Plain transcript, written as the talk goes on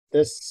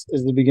This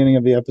is the beginning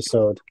of the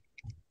episode.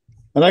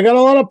 And I got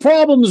a lot of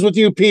problems with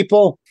you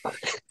people.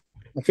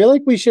 I feel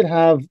like we should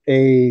have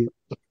a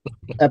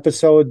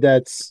episode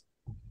that's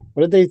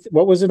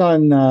what was it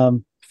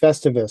on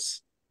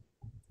Festivus?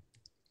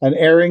 An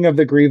airing of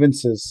the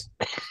grievances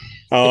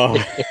Oh,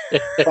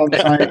 from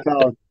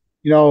Seinfeld.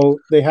 You know,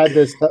 they had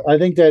this I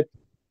think that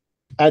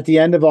at the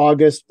end of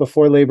August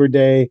before Labor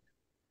Day,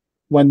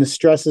 when the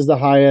stress is the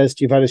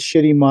highest, you've had a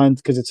shitty month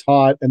because it's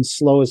hot and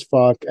slow as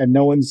fuck, and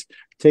no one's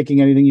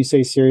taking anything you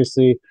say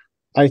seriously.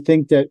 I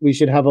think that we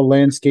should have a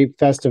landscape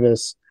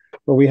festivus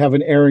where we have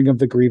an airing of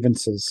the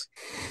grievances,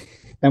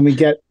 and we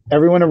get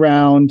everyone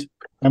around,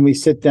 and we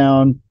sit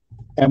down,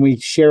 and we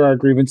share our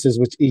grievances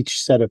with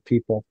each set of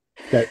people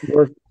that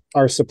work,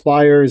 our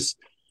suppliers,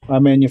 our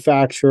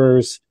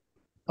manufacturers,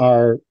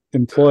 our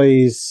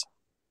employees.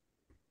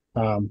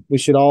 We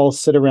should all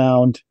sit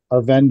around,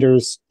 our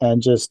vendors,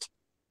 and just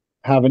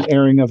have an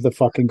airing of the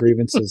fucking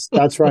grievances.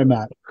 That's where I'm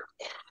at.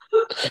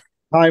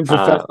 Time for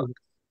festival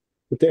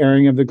with the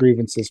airing of the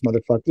grievances,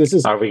 motherfucker. This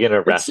is Are we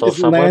gonna wrestle it's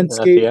someone at the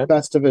landscape end?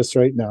 festivus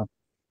right now.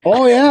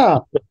 Oh yeah,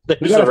 we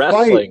There's got a to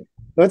fight.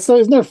 wrestling.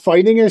 Isn't there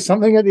fighting or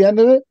something at the end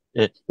of it?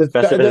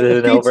 Festivus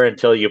isn't over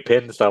until you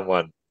pin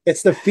someone.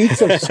 It's the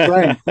feats of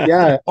strength.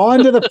 Yeah,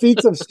 on to the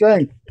feats of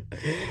strength.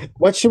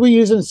 What should we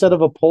use instead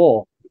of a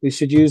pole? We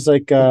should use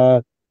like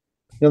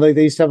like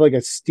they used to have like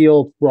a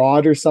steel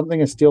rod or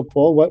something, a steel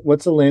pole.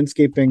 What's a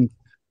landscaping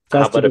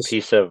How about a festivus?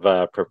 piece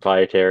of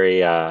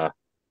proprietary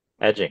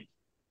edging?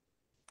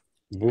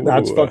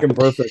 That's ooh, fucking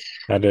perfect.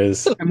 that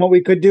is. And what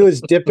we could do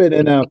is dip it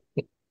in a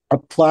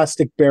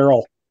plastic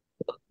barrel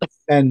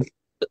and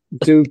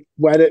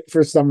wet it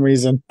for some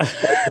reason.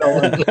 No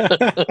one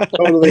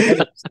totally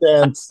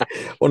understands.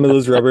 One of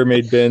those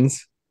Rubbermaid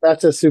bins.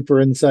 That's a super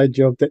inside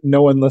joke that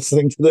no one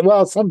listening to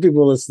the some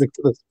people listening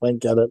to this might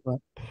get it.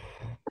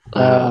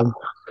 But,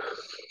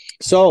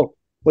 so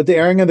with the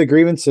airing of the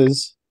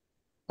grievances,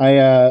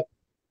 I'm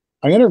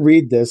going to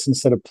read this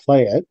instead of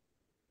play it.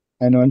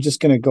 I know I'm just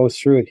going to go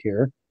through it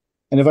here.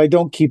 And if I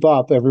don't keep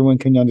up, everyone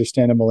can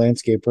understand I'm a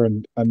landscaper.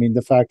 And I mean,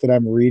 the fact that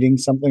I'm reading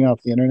something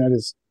off the internet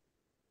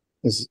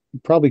is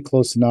probably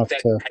close enough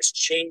to. Has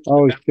changed.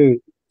 Oh,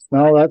 shoot.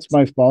 No, that's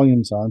my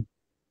volume's on.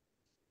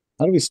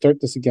 How do we start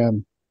this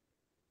again?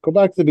 Go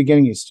back to the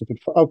beginning, you stupid.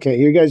 Okay,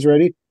 you guys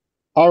ready?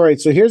 All right,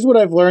 so here's what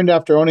I've learned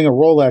after owning a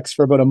Rolex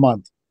for about a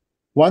month.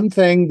 One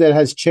thing that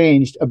has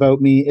changed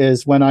about me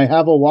is when I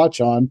have a watch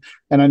on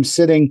and I'm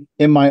sitting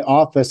in my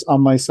office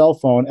on my cell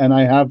phone and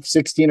I have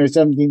 $16,000 or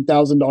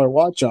 $17,000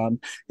 watch on,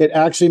 it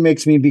actually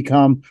makes me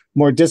become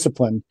more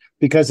disciplined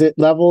because it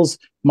levels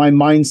my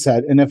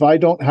mindset. And if I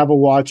don't have a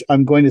watch,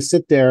 I'm going to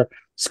sit there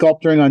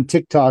sculpturing on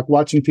TikTok,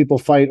 watching people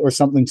fight or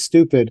something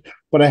stupid.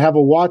 But I have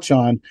a watch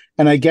on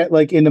and I get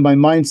like into my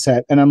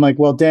mindset and I'm like,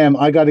 well, damn,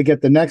 I got to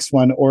get the next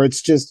one, or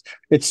it's just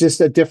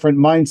a different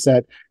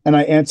mindset. And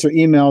I answer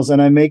emails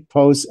and I make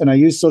posts and I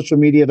use social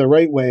media the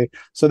right way.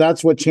 So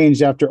that's what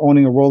changed after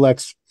owning a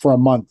Rolex for a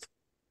month.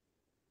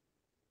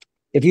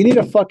 If you need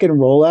a fucking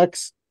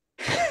Rolex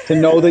to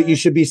know that you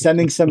should be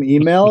sending some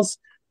emails,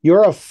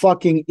 you're a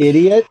fucking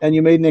idiot and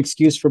you made an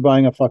excuse for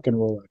buying a fucking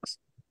Rolex.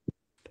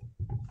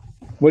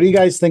 What do you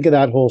guys think of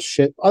that whole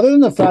shit? Other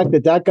than the fact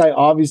that guy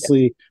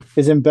obviously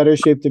is in better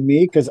shape than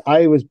me, because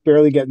I was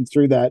barely getting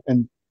through that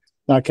and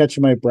not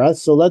catching my breath.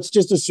 So let's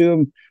just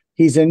assume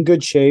he's in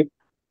good shape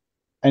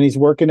and he's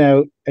working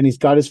out and he's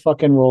got his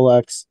fucking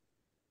Rolex.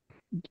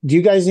 Do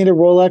you guys need a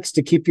Rolex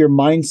to keep your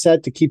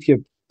mindset, to keep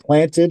you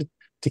planted,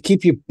 to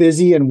keep you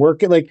busy and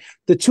working? Like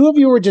the two of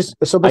you were just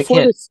so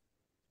before this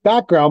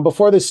background,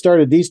 before this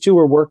started, these two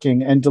were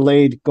working and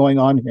delayed going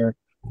on here.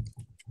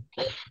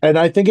 And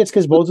I think it's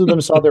because both of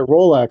them saw their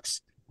Rolex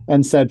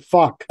and said,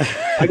 fuck,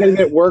 I got to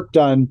get work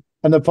done.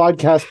 And the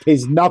podcast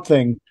pays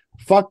nothing.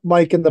 Fuck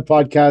Mike and the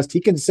podcast.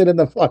 He can sit in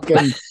the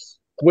fucking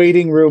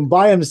waiting room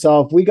by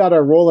himself. We got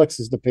our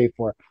Rolexes to pay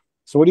for.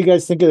 So what do you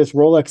guys think of this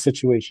Rolex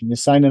situation? You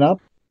signing up?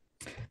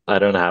 I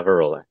don't have a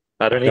Rolex.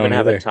 I don't even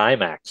have a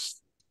Timex.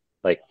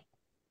 Like,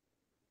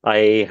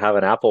 I have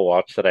an Apple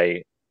Watch that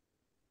I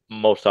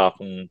most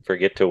often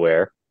forget to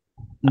wear.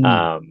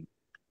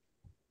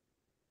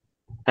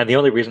 And the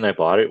only reason I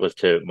bought it was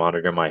to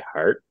monitor my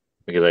heart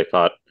because I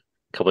thought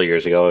a couple of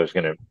years ago I was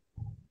going to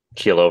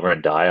keel over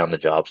and die on the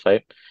job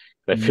site.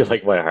 I feel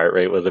like my heart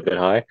rate was a bit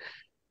high.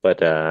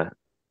 But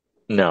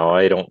no,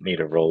 I don't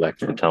need a Rolex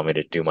to tell me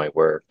to do my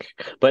work.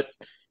 But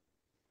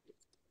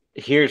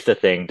here's the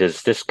thing.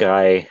 Does this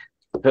guy,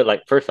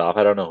 like, first off,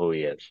 I don't know who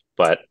he is,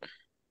 but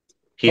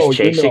he's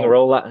chasing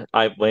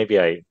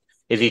Rolex.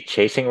 Is he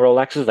chasing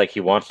Rolexes? Like he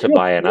wants to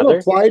buy another? He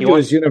applied to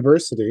his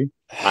university.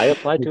 I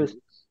applied to his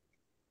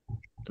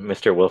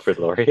Mr. Wilfrid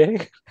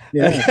Laurier?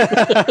 Yeah.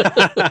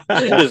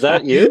 Is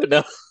that you?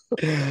 No.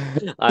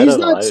 He's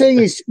not saying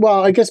he's,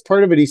 well, I guess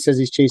part of it he says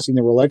he's chasing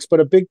the Rolex, but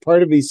a big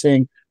part of it he's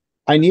saying,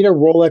 I need a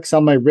Rolex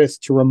on my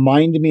wrist to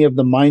remind me of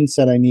the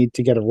mindset I need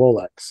to get a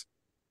Rolex.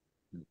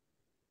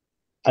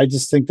 I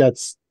just think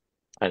that's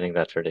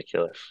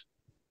ridiculous.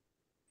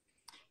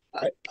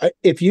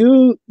 If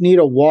you need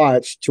a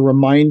watch to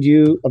remind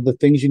you of the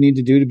things you need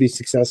to do to be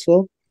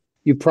successful,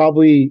 you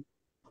probably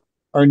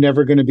are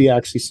never going to be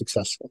actually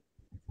successful.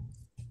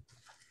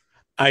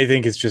 I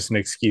think it's just an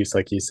excuse,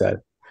 like you said,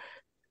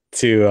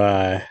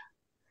 to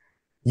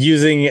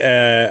using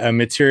a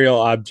material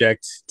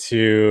object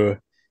to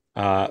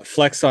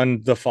flex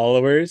on the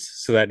followers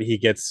so that he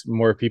gets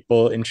more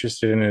people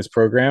interested in his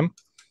program,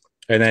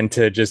 and then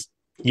to just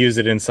use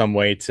it in some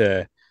way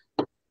to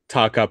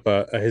talk up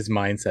his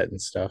mindset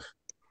and stuff.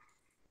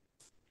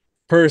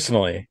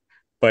 Personally,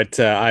 but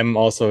I'm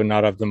also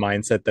not of the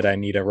mindset that I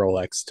need a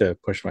Rolex to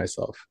push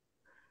myself.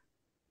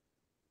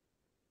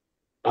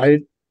 I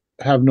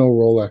have no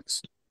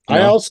Rolex. I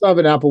No? also have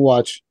an Apple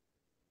Watch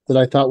that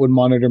I thought would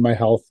monitor my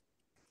health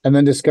and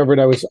then discovered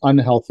I was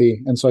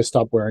unhealthy. And so I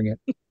stopped wearing it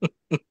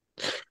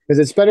because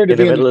it's better to In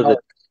the be in the middle of the,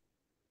 dark.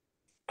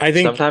 I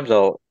think sometimes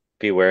I'll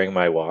be wearing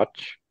my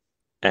watch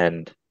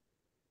and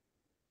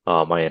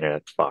my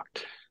internet's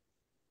fucked.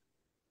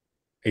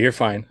 you're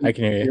fine. I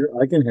can hear you.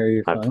 I can hear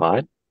you I'm fine.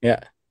 fine. Yeah.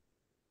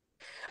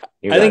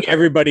 You I think guys are.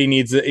 everybody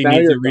needs Now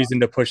a you're gone. reason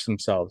to push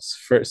themselves.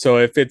 So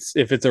if it's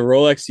a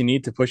Rolex you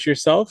need to push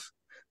yourself,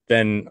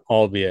 then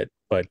albeit.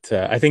 But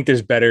I think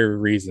there's better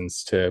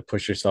reasons to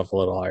push yourself a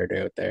little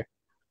harder out there.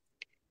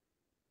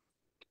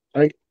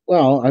 I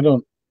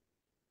don't.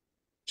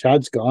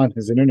 Chad's gone.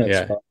 His internet's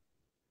Yeah. fucked.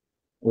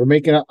 We're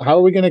making. How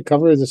are we going to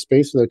cover the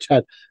space without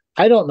Chad?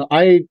 I don't know.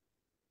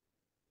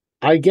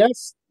 I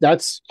guess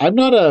that's. I'm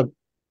not a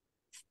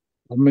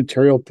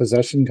material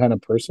possession kind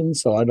of person,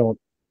 so I don't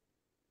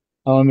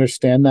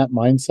understand that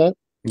mindset.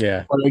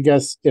 Yeah. But I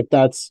guess if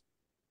that's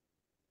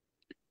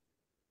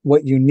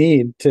what you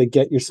need to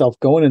get yourself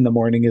going in the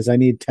morning, is I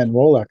need 10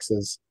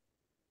 Rolexes.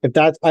 If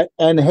that's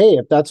and hey,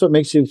 if that's what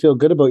makes you feel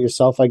good about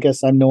yourself, I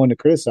guess I'm no one to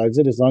criticize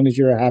it as long as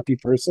you're a happy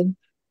person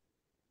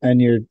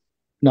and you're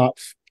not,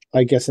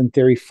 I guess in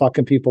theory,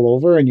 fucking people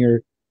over and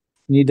you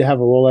need to have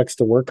a Rolex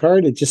to work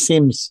hard. It just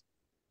seems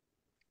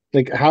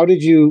like, how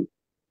did you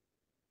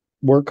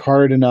work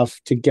hard enough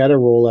to get a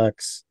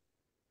Rolex?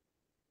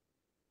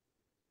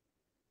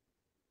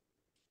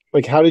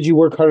 Like, how did you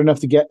work hard enough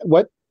to get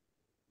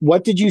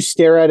what did you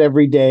stare at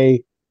every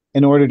day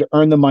in order to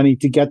earn the money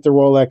to get the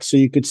Rolex so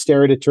you could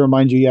stare at it to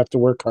remind you have to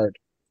work hard?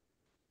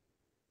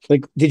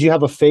 Like, did you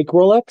have a fake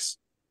Rolex?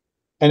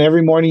 And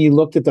every morning you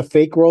looked at the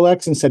fake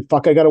Rolex and said,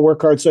 fuck, I got to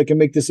work hard so I can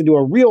make this into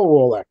a real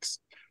Rolex.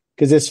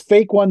 Because this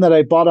fake one that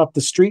I bought off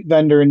the street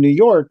vendor in New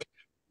York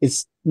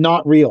is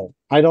not real.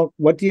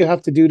 What do you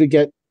have to do to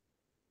get,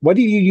 what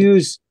do you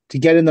use to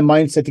get in the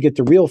mindset to get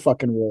the real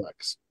fucking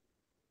Rolex?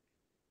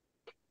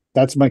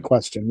 That's my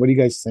question. What do you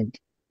guys think?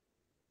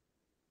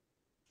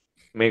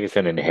 Maybe it's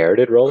an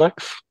inherited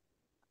Rolex.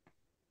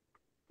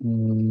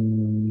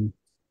 Mm,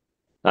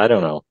 I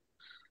don't know.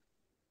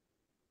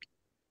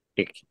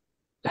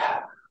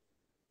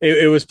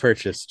 It was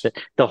purchased.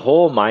 The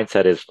whole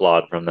mindset is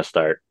flawed from the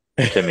start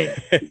to me.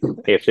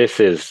 If this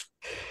is,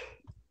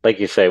 like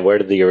you say, where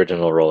did the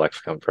original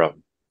Rolex come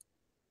from?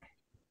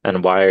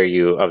 And why are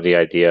you of the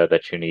idea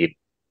that you need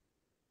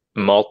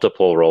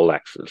multiple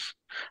Rolexes?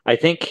 I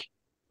think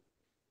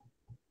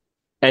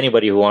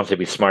anybody who wants to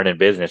be smart in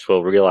business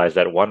will realize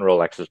that one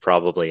Rolex is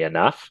probably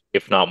enough,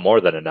 if not more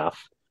than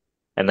enough,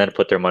 and then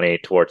put their money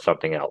towards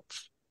something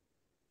else.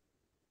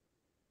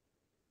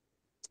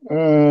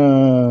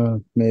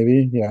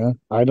 maybe, yeah.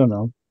 I don't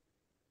know.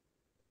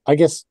 I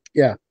guess,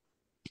 yeah,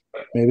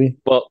 maybe.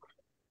 Well,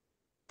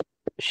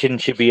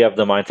 shouldn't you be of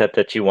the mindset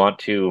that you want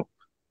to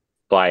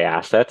buy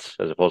assets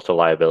as opposed to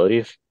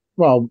liabilities?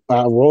 Well,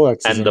 And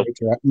the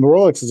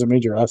Rolex is a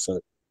major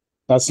asset.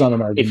 That's not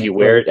an if you argument.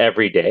 wear But it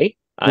every day,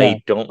 yeah.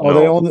 I don't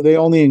Oh, know. they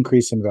only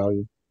increase in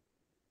value.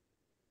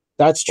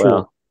 That's true.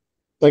 Well,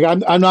 Like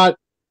I'm not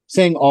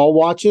saying all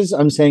watches.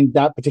 I'm saying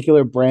that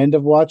particular brand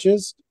of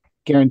watches,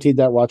 guaranteed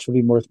that watch will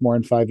be worth more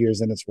in 5 years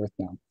than it's worth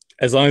now.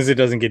 As long as it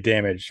doesn't get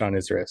damaged on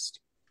his wrist.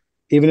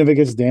 Even if it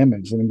gets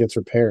damaged and it gets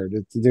repaired,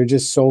 they're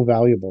just so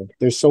valuable.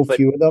 There's so but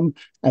few of them,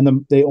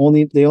 and they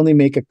only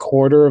make a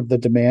quarter of the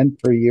demand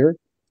per year.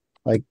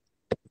 Like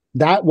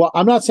that. Well,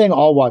 I'm not saying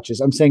all watches.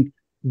 I'm saying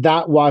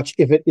that watch,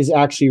 if it is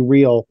actually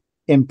real,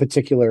 in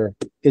particular,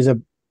 is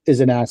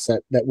an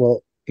asset that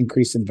will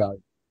increase in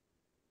value.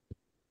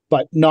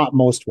 But not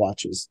most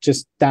watches,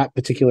 just that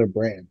particular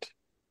brand.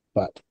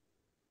 But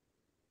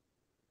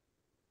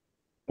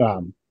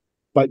um,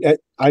 but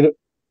I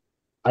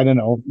don't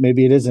know.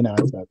 Maybe it is an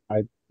asset.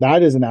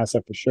 That is an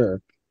asset for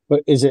sure.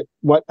 But is it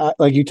what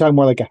like you talking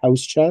more like a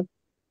house, Chad?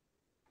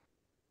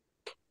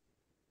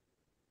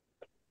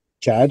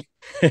 Chad?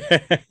 this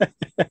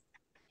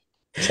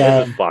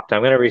Chad? is fucked.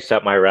 I'm gonna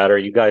reset my router.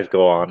 You guys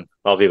go on.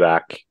 I'll be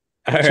back.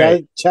 All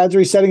right. Chad's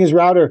resetting his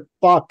router.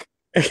 Fuck.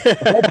 The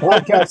whole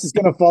podcast is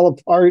gonna fall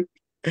apart.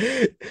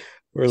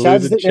 We're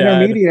Chad's losing the Chad.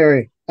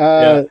 intermediary.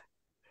 Yeah.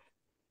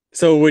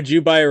 So would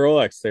you buy a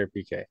Rolex there,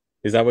 PK?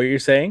 Is that what you're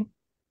saying?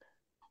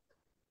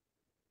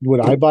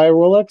 Would I buy a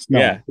Rolex? No.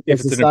 Yeah. If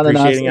Because it's an not an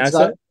appreciating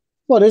asset. asset?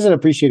 Well, it is an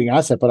appreciating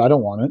asset, but I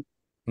don't want it.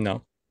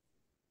 No.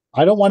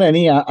 I don't want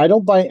any. I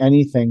don't buy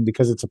anything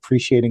because it's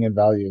appreciating in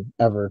value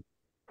ever.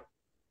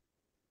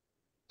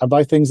 I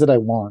buy things that I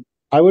want.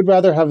 I would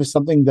rather have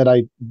something that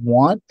I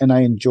want and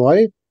I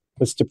enjoy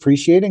that's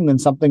depreciating than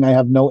something I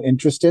have no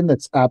interest in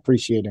that's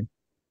appreciating.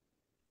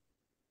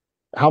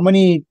 How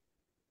many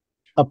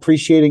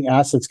appreciating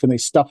assets can they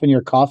stuff in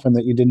your coffin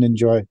that you didn't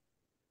enjoy?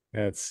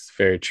 That's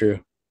very true.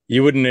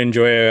 You wouldn't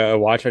enjoy a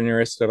watch on your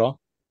wrist at all?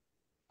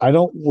 I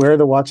don't wear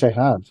the watch I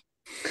have.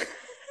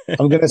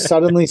 I'm gonna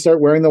suddenly start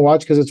wearing the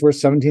watch because it's worth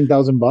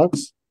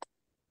 $17,000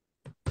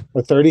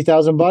 or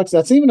 $30,000.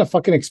 That's even a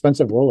fucking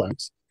expensive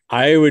Rolex.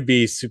 I would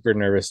be super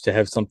nervous to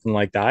have something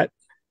like that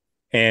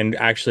and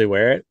actually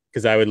wear it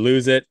because I would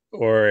lose it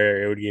or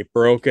it would get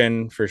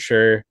broken for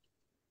sure.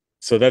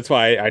 So that's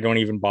why I don't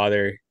even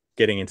bother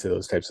getting into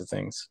those types of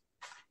things.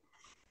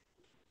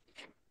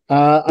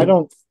 I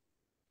don't.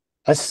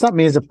 That's not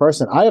me as a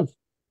person. I have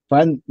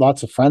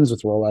lots of friends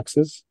with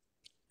Rolexes.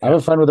 I have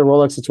a friend with a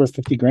Rolex that's worth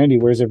 50 grand. He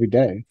wears every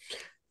day.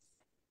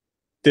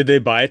 Did they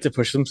buy it to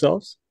push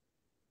themselves?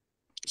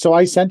 So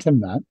I sent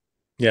him that,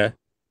 Yeah.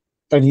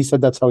 and he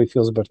said that's how he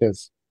feels about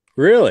his.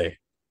 Really?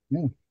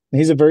 Yeah.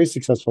 He's a very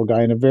successful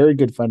guy and a very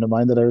good friend of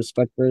mine that I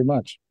respect very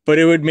much. But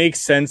it would make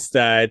sense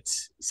that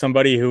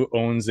somebody who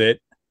owns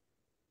it,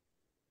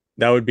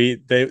 those would be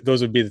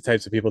the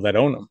types of people that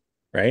own them,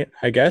 right?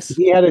 I guess.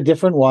 He had a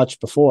different watch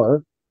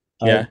before,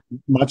 Yeah.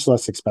 much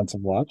less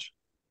expensive watch,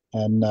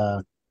 and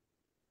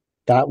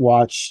that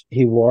watch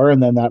he wore,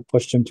 and then that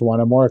pushed him to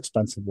want a more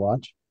expensive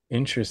watch.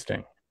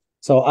 Interesting.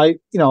 So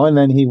and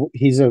then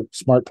he's a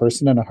smart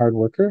person and a hard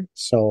worker.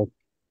 So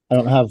I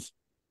don't have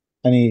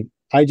any.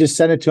 I just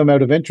sent it to him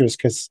out of interest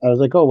because I was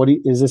like, "Oh,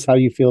 is this how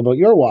you feel about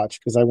your watch?"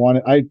 Because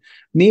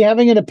me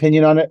having an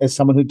opinion on it as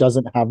someone who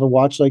doesn't have a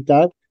watch like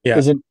that Yeah.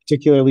 isn't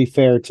particularly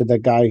fair to the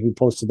guy who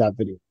posted that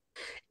video.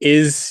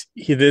 Is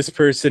this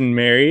person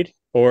married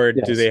or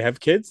do Yes. they have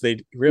kids? They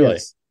really?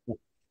 Yes.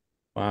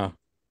 Wow.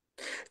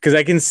 Because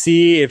I can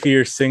see if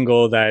you're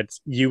single that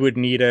you would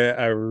need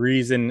a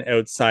reason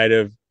outside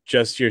of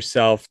just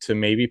yourself to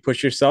maybe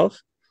push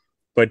yourself.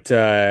 But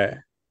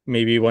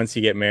maybe once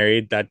you get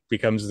married, that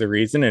becomes the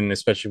reason. And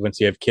especially once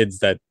you have kids,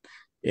 that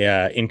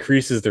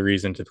increases the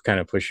reason to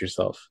kind of push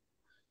yourself.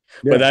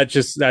 Yeah. But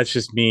that's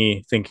just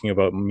me thinking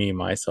about me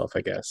myself,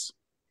 I guess.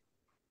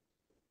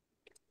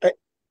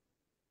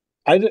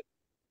 I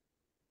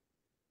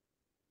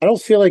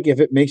don't feel like if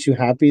it makes you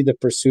happy, the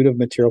pursuit of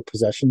material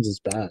possessions is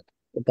bad.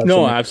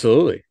 No,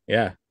 absolutely.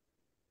 Yeah.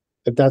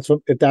 If that's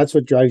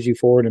what drives you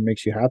forward and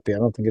makes you happy, I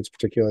don't think it's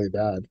particularly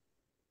bad.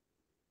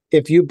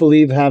 If you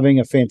believe having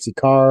a fancy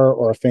car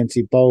or a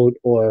fancy boat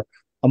or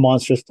a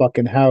monstrous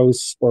fucking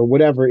house or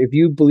whatever, if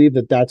you believe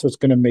that that's what's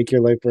going to make your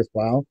life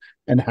worthwhile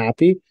and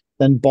happy,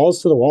 then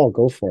balls to the wall,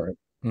 go for it.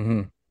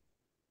 Mm-hmm.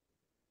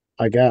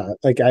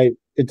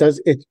 It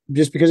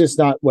just because it's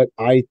not what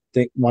I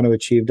want to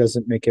achieve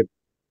doesn't make it.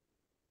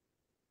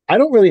 I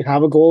don't really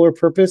have a goal or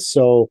purpose,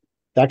 so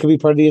that could be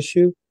part of the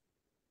issue.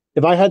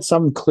 If I had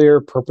some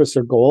clear purpose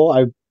or goal,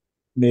 I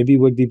maybe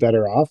would be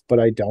better off, but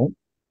I don't.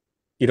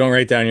 You don't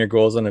write down your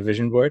goals on a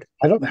vision board?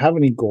 I don't have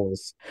any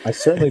goals. I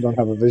certainly don't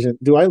have a vision.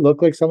 Do I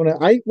look like someone?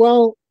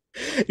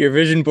 Your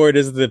vision board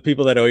is the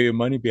people that owe you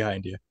money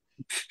behind you.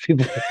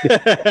 People,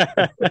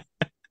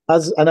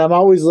 and I'm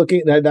always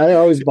looking. They're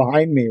always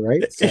behind me,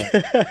 right? So.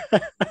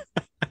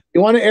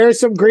 You want to air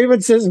some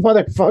grievances,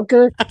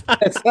 motherfucker?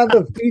 Let's have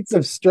the feats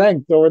of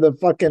strength or the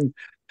fucking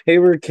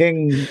Paper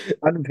King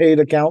unpaid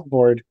account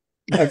board.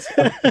 Have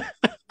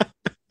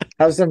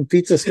some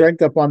feats of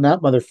strength up on that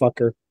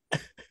motherfucker.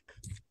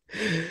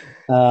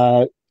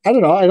 I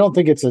don't know. I don't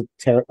think it's I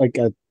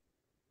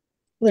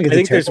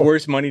think there's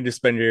worse money to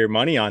spend your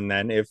money on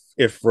then if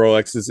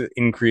Rolex is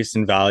increased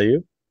in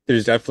value.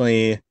 There's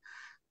definitely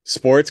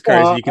sports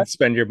cars you can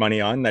spend your money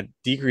on that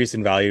decrease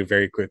in value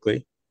very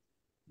quickly.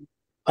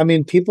 I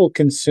mean, people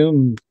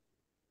consume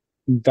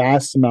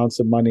vast amounts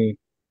of money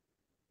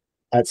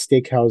at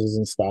steakhouses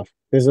and stuff.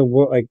 There's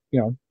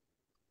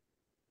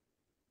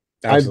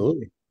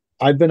absolutely.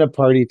 I've been a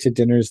party to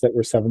dinners that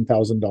were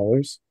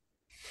 $7,000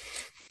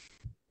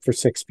 for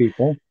 6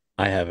 people.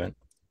 I haven't.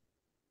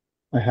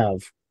 I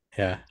have.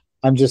 Yeah.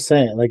 I'm just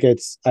saying,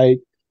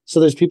 so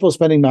there's people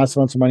spending massive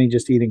amounts of money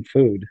just eating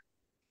food.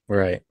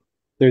 Right.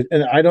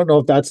 And I don't know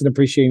if that's an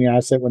appreciating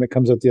asset when it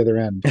comes out the other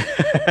end.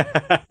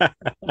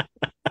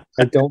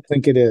 I don't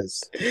think it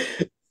is.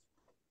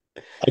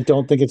 I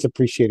don't think it's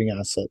appreciating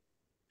asset.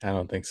 I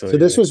don't think so. So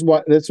this was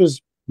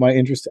my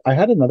interest. I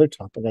had another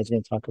topic I was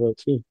going to talk about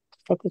too.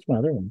 Fuck, what's my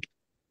other one?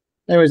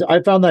 Anyways,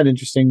 I found that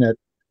interesting that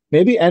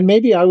maybe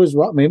I was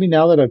wrong. Maybe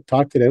now that I've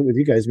talked it out with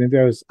you guys, maybe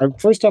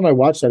first time I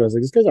watched that, I was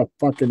like, this guy's a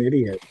fucking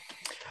idiot.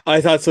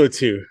 I thought so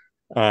too.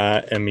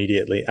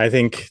 Immediately. I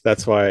think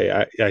that's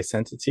why I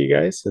sent it to you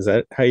guys. Is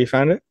that how you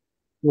found it?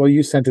 Well,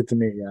 you sent it to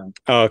me, yeah.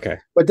 Oh, okay.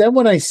 But then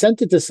when I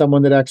sent it to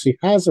someone that actually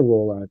has a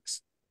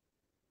Rolex,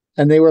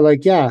 and they were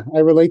like, yeah, I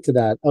relate to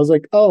that. I was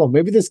like, oh,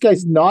 maybe this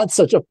guy's not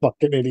such a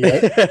fucking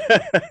idiot.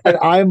 And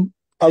I'm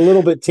a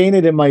little bit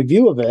tainted in my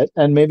view of it,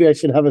 and maybe I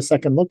should have a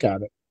second look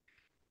at it.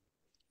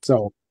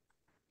 So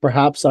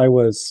perhaps I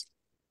was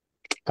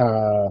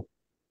I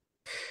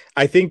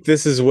think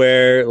this is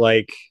where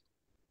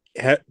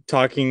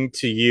talking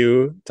to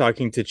you,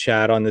 talking to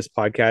Chad on this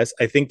podcast,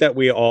 I think that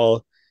we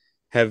all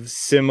have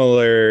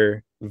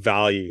similar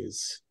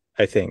values.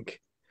 I think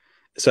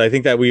so. I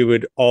think that we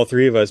would all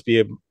three of us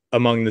be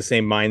among the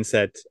same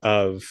mindset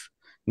of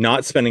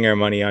not spending our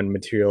money on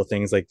material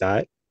things like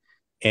that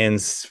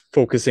and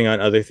focusing on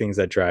other things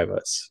that drive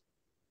us.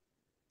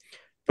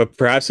 But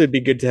perhaps it'd be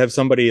good to have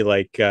somebody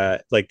like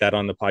that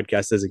on the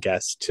podcast as a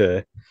guest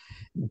to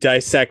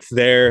dissect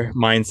their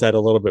mindset a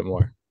little bit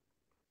more.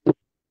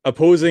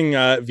 Opposing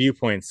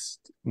viewpoints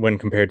when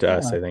compared to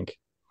us, I think.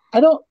 I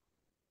don't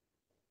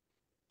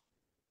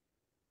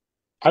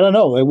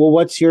know. Like, well,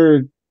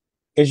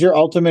 is your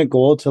ultimate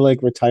goal to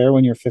like retire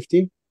when you're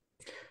 50?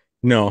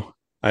 No,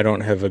 I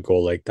don't have a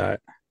goal like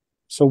that.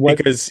 So what?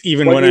 Because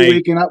even what when are you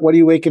waking up, what are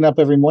you waking up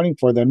every morning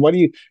for then?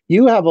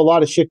 You have a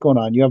lot of shit going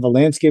on. You have a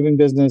landscaping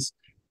business.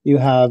 You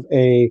have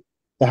the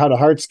How to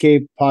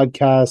Hardscape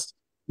podcast.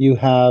 You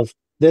have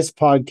this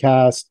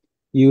podcast.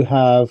 You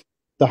have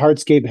the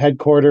Hardscape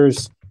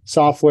headquarters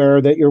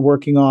software that you're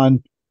working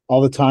on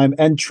all the time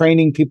and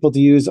training people to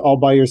use all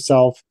by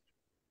yourself.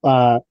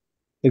 Like,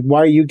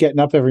 why are you getting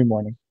up every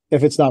morning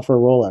if it's not for a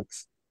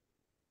Rolex?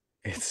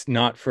 It's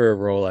not for a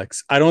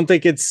Rolex. I don't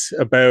think it's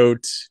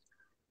about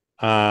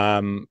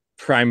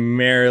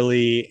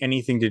primarily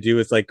anything to do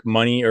with like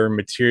money or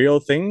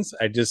material things.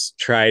 I just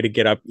try to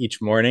get up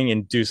each morning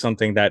and do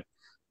something that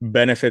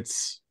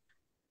benefits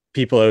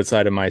people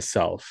outside of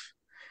myself.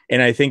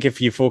 And I think if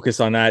you focus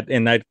on that,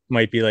 and that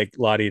might be like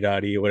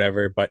la-di-da-di or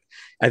whatever, but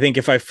I think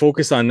if I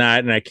focus on that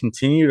and I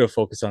continue to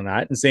focus on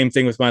that, and same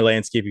thing with my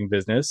landscaping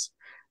business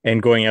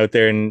and going out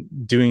there and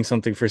doing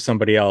something for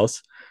somebody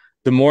else,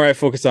 the more I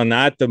focus on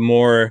that, the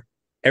more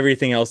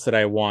everything else that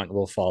I want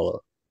will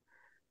follow.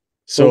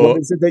 So what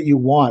is it that you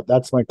want?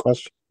 That's my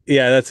question.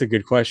 Yeah, that's a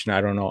good question.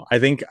 I don't know. I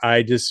think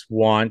I just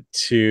want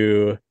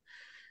to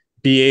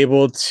be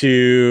able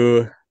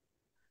to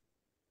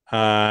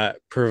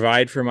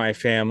provide for my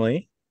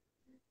family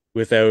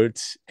without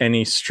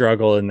any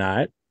struggle in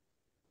that,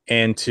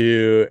 and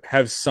to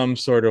have some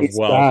sort of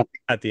wealth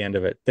at the end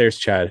of it. There's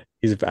Chad.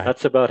 He's back.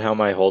 That's about how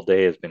my whole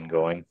day has been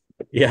going.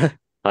 Yeah.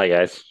 Hi,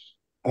 guys.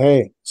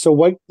 Hey, so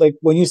what, like,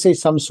 when you say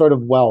some sort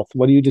of wealth,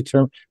 what do you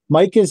determine?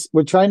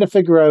 We're trying to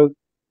figure out,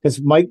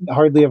 because Mike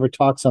hardly ever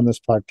talks on this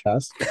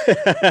podcast,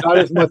 not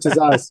as much as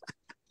us.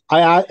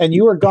 And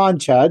you were gone,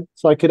 Chad,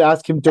 so I could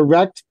ask him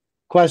direct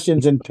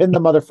questions and pin the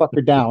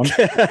motherfucker down.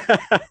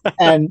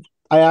 And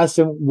I asked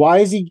him, why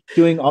is he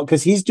doing all,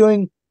 because he's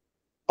doing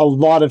a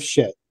lot of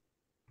shit.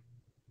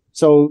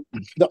 So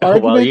the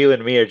argument, while you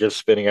and me are just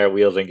spinning our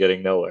wheels and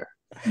getting nowhere.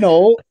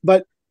 No,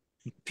 but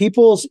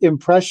people's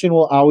impression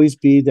will always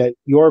be that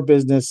your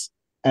business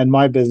and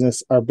my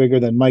business are bigger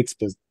than Mike's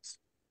business.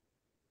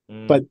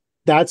 But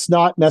that's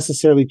not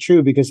necessarily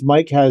true, because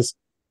Mike has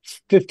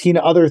 15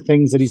 other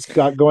things that he's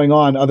got going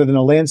on other than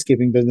a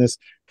landscaping business.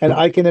 And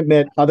I can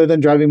admit, other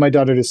than driving my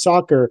daughter to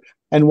soccer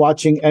and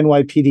watching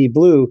NYPD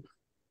Blue,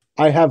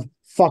 I have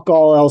fuck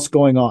all else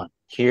going on.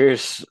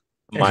 Here's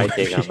my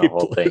take on the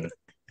whole thing.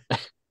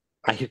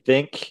 I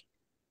think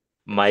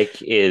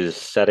Mike is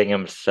setting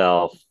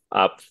himself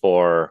up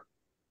for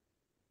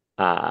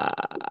the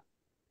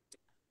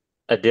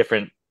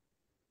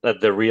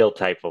real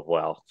type of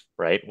wealth,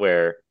 right?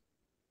 Where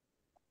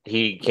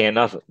he can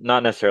not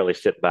necessarily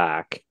sit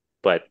back,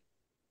 but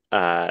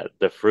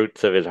the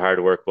fruits of his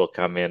hard work will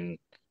come in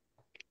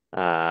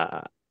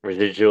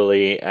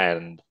residually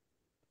and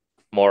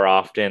more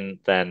often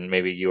than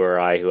maybe you or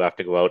I, who have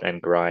to go out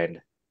and grind.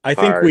 I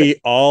think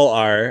we all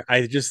are.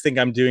 I just think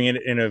I'm doing it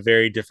in a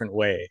very different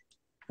way,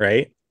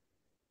 right?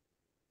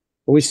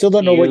 But we still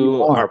don't know what you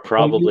want. Are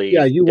probably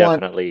you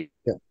definitely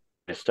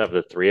best of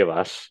the three of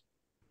us.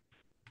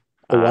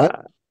 The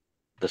what?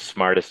 The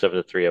smartest of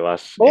the three of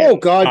us. Oh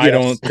God, yes. I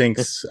don't think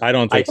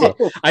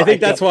so. I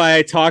think that's why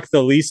I talk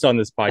the least on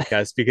this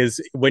podcast,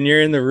 because when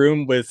you're in the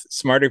room with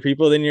smarter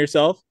people than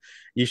yourself,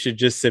 you should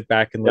just sit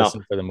back and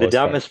listen for the most part. The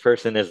dumbest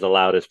person is the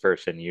loudest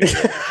person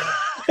usually.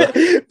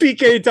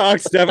 PK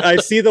talks. I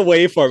see the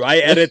waveform. I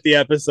edit the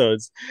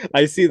episodes.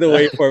 I see the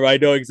waveform. I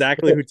know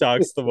exactly who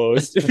talks the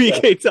most.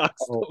 PK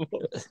talks the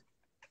most.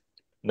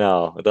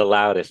 No, the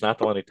loudest, not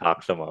the one who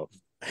talks the most.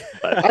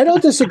 But I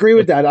don't disagree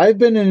with that. I've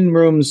been in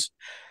rooms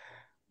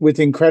with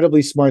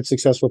incredibly smart,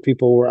 successful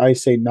people where I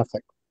say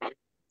nothing.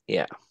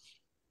 Yeah.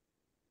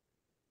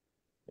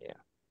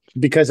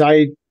 Because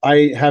I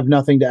have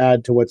nothing to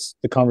add to what's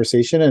the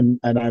conversation,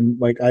 and I'm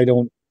like,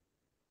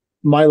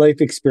 my life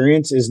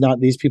experience is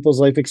not these people's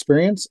life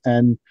experience,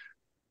 and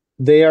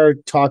they are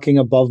talking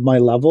above my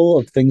level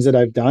of things that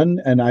I've done,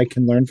 and I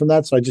can learn from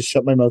that. So I just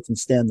shut my mouth and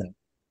stand there.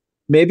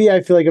 Maybe I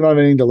feel like I don't have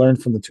anything to learn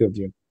from the two of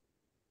you.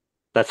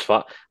 That's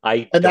fine.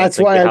 That's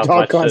why I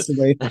talk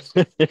constantly.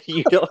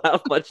 You don't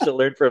have much to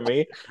learn from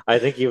me. I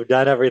think you've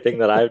done everything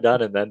that I've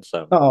done and then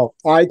some. Oh,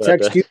 I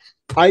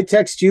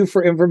text you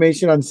for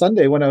information on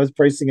Sunday when I was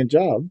pricing a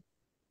job.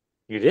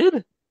 You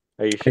did?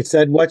 Are you sure? I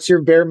said, what's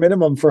your bare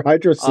minimum for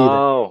hydro seeding?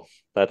 Oh,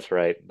 that's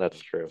right.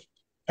 That's true.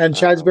 And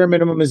Chad's bare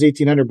minimum is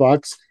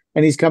 $1,800,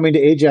 and he's coming to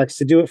Ajax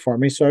to do it for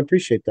me, so I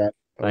appreciate that.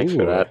 Thanks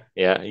for Ooh. that.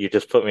 Yeah, you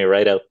just put me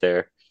right out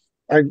there.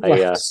 I, I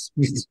to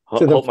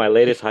the hope my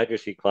latest Hydro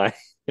Seed client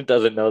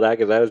doesn't know that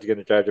because I was going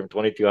to charge him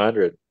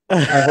 2,200.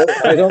 I hope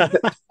I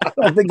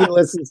don't think he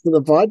listens to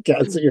the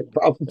podcast, so you're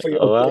probably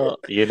okay. Well,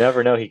 you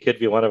never know. He could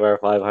be one of our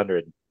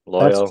 500 That's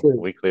loyal true.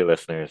 weekly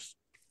listeners.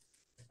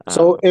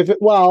 So Um,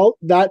 well,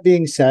 that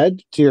being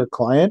said, to your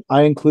client,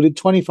 I included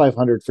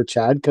 2,500 for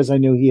Chad because I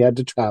knew he had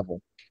to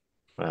travel.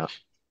 well,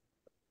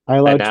 I and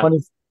allowed now 20.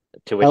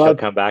 to I which he'll allowed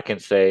come back and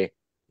say,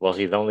 well,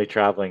 he's only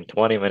traveling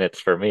 20 minutes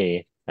for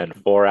me and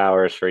 4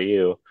 hours for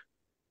you.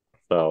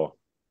 So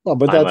well,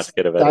 but I must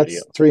get a better that's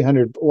deal.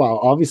 300. Well,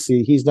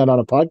 obviously he's not on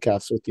a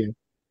podcast with you.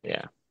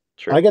 Yeah, I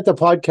true. get the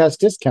podcast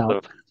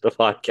discount. The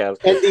podcast.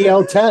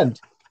 NDL 10.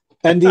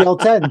 NDL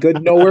 10.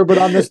 Good nowhere but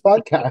on this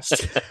podcast.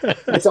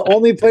 It's the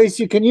only place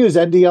you can use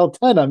NDL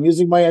 10. I'm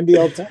using my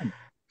NDL 10.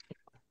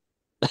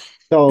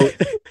 So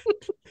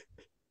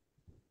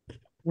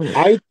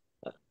I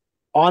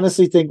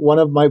honestly think one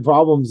of my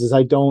problems is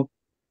I don't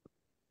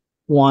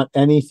want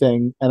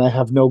anything and I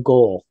have no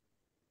goal.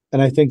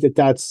 And I think that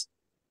that's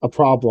a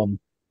problem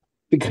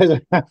because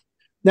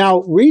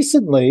now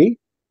recently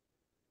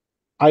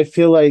I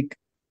feel like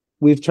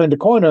we've turned a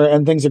corner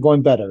and things are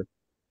going better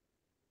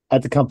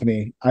at the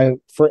company.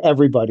 For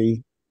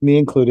everybody, me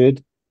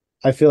included.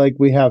 I feel like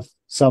we have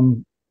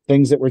some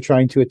things that we're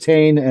trying to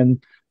attain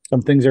and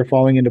some things are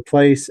falling into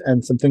place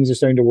and some things are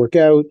starting to work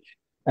out.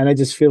 And I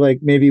just feel like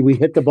maybe we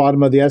hit the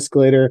bottom of the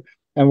escalator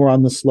and we're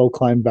on the slow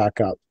climb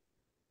back up.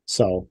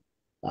 So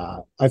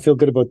I feel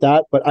good about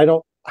that, but I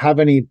don't have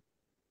any.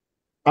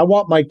 I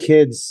want my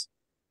kids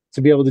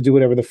to be able to do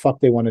whatever the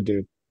fuck they want to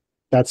do.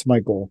 That's my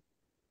goal.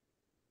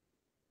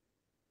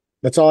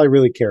 That's all I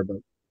really care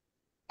about.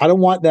 I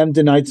don't want them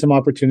denied some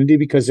opportunity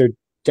because their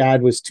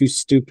dad was too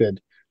stupid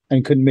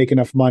and couldn't make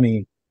enough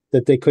money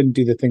that they couldn't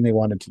do the thing they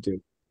wanted to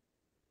do.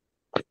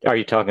 Are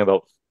you talking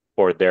about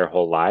for their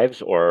whole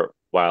lives or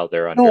while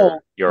they're No, under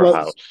your well,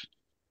 house?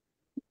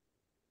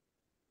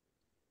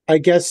 I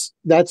guess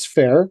that's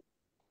fair.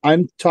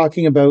 I'm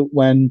talking about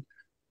when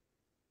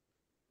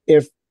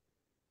if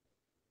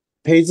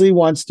Paisley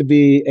wants to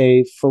be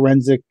a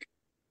forensic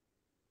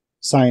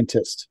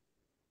scientist,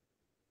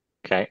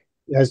 Okay.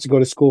 has to go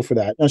to school for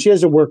that. Now she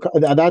has to work.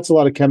 That's a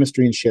lot of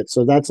chemistry and shit.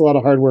 So that's a lot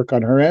of hard work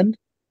on her end.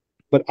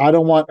 But I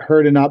don't want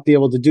her to not be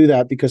able to do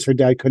that because her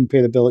dad couldn't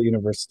pay the bill at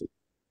university.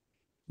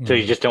 So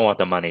you just don't want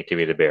the money to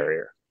be the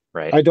barrier,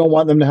 right? I don't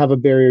want them to have a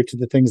barrier to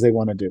the things they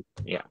want to do.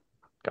 Yeah.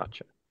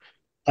 Gotcha.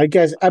 I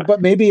guess,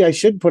 but maybe I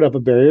should put up a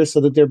barrier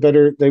so that they're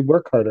better. They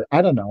work harder.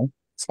 I don't know.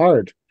 It's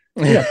hard.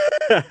 Yeah.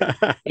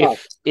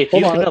 If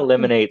Hold you can on.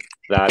 eliminate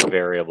that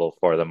variable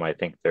for them, I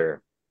think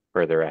they're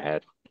further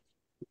ahead.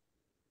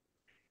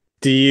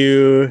 Do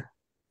you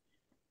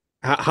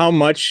how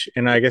much,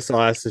 and I guess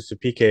I'll ask this to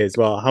PK as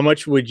well, how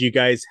much would you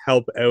guys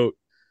help out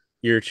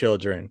your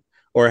children?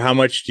 Or how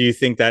much do you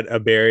think that a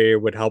barrier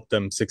would help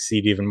them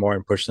succeed even more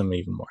and push them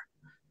even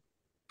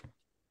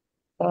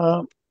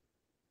more?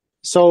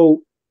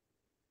 So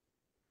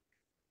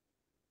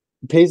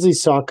Paisley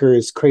soccer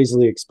is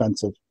crazily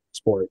expensive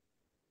sport.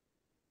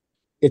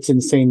 It's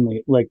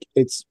insanely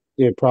it's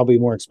probably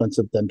more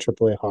expensive than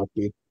AAA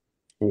hockey.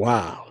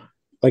 Wow.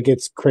 Like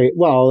it's crazy.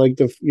 Well, like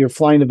you're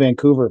flying to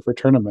Vancouver for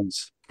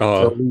tournaments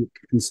for a week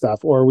and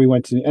stuff. Or we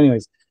went to,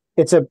 anyways.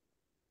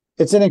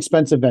 It's an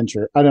expensive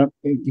venture. I don't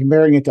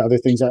comparing it to other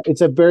things.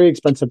 It's a very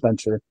expensive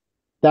venture.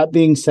 That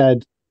being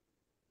said,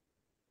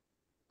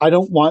 I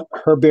don't want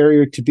her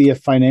barrier to be a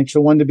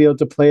financial one to be able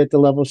to play at the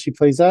level she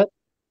plays at.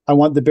 I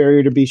want the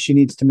barrier to be she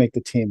needs to make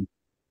the team.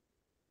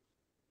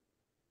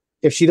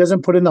 If she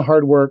doesn't put in the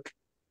hard work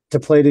to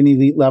play at an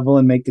elite level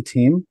and make the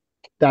team,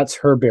 that's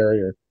her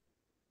barrier.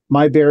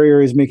 My barrier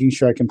is making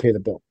sure I can pay the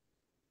bill.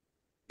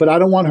 But I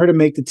don't want her to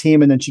make the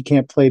team and then she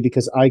can't play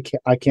because I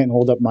can't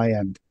hold up my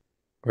end.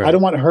 Right. I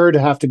don't want her to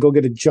have to go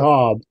get a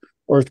job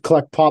or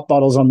collect pop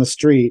bottles on the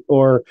street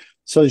or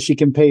so that she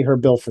can pay her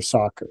bill for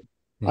soccer.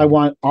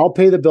 I'll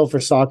pay the bill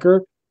for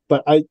soccer,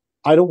 but I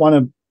don't want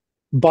to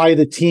buy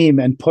the team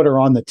and put her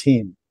on the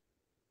team.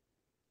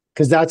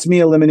 Because that's me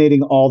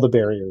eliminating all the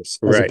barriers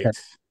as a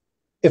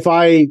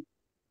parent.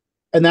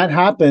 And that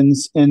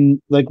happens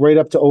in like right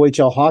up to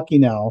OHL hockey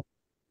now.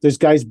 There's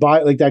guys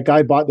that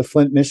guy bought the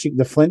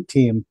Flint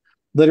team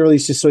literally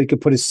just so he could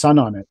put his son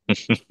on it.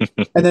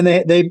 And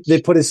then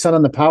they put his son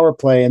on the power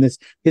play, and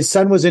his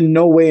son was in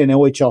no way an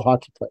OHL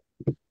hockey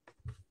player.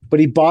 But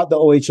he bought the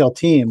OHL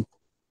team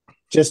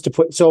just to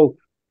put. So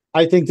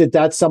I think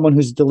that's someone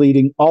who's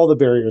deleting all the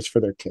barriers for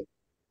their kid.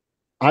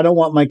 I don't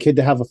want my kid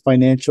to have a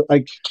financial,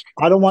 I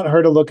don't want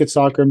her to look at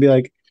soccer and be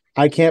like,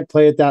 I can't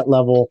play at that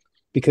level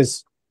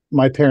because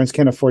my parents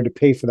can't afford to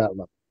pay for that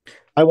level.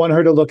 I want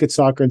her to look at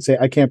soccer and say,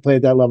 I can't play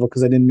at that level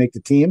because I didn't make the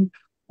team,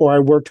 or I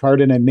worked hard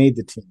and I made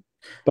the team.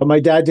 But my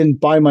dad didn't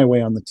buy my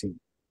way on the team.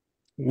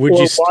 Would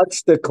you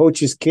watch the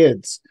coach's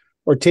kids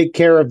or take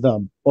care of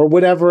them or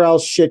whatever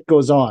else shit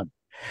goes on?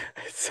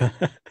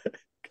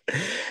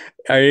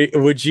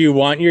 Would you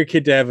want your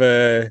kid to have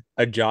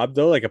a job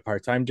though, like a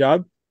part-time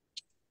job?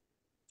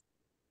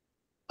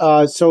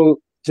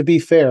 So to be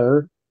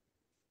fair,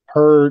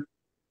 her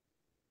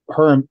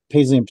and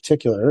Paisley in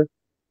particular,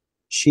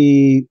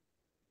 she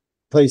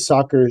plays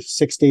soccer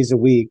 6 days a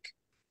week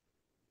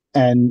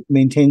and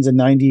maintains a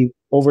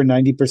over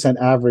 90%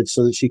 average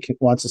so that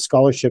wants a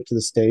scholarship to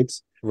the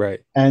States.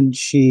 Right. And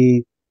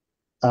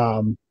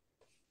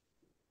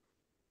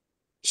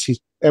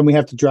and we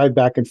have to drive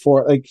back and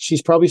forth. Like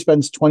she's probably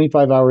spends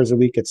 25 hours a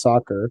week at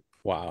soccer.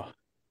 Wow.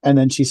 And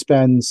then she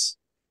spends,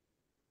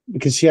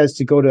 because she has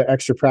to go to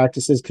extra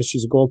practices because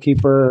she's a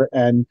goalkeeper,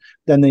 and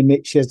then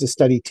she has to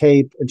study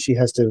tape, and she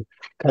has to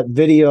cut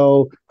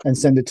video and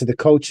send it to the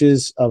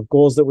coaches of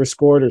goals that were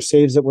scored or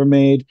saves that were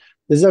made.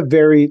 This is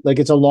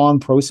it's a long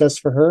process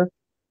for her.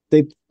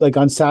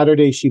 On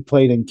Saturday she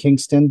played in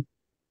Kingston,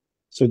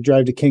 so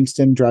drive to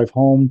Kingston, drive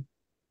home.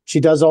 She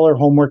does all her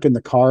homework in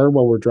the car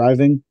while we're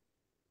driving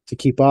to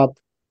keep up.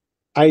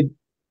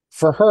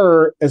 For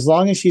her, as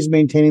long as she's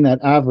maintaining that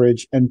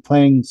average and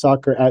playing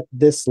soccer at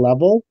this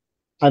level,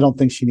 I don't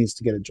think she needs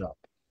to get a job.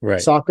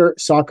 Right.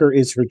 Soccer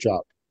is her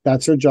job.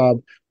 That's her job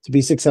to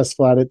be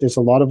successful at it. There's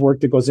a lot of work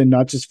that goes in,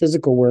 not just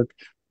physical work,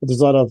 but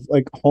there's a lot of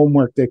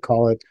homework, they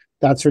call it.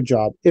 That's her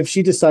job. If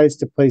she decides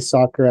to play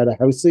soccer at a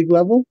house league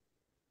level,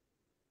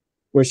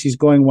 where she's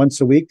going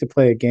once a week to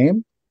play a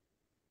game,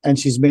 and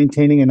she's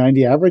maintaining a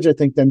 90 average, I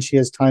think then she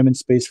has time and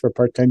space for a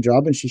part-time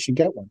job, and she should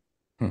get one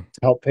to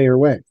help pay her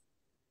way.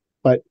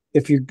 But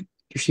if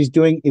she's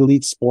doing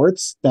elite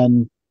sports,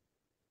 then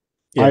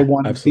I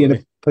want to be in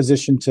a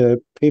position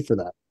to pay for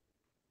that.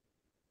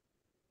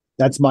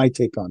 That's my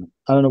take on it.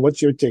 I don't know.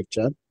 What's your take,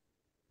 Chad?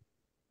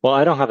 Well,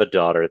 I don't have a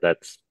daughter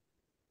that's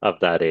of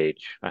that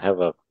age. I have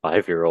a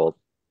 5-year-old.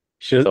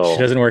 She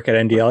doesn't work at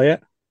NDL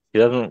yet? She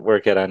doesn't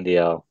work at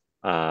NDL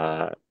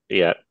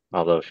yet,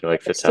 although she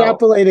likes to tell.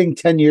 Extrapolating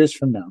 10 years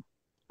from now.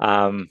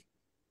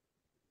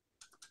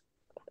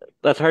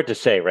 That's hard to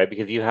say, right?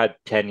 Because you had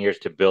 10 years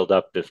to build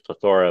up this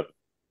plethora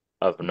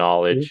of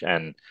knowledge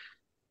and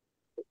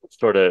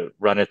sort of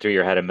run it through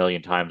your head a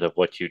million times of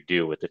what you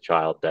do with a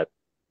child that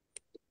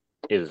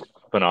is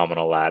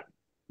phenomenal at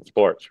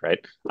sports,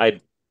 right?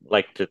 I'd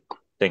like to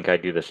think I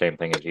do the same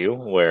thing as you,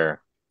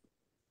 where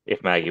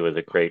if Maggie was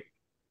a great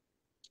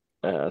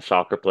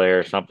soccer player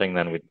or something,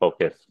 then we'd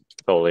focus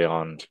solely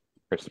on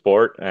her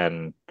sport.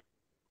 And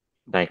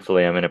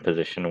thankfully, I'm in a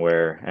position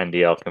where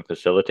NDL can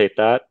facilitate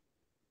that,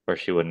 where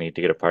she wouldn't need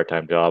to get a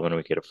part-time job and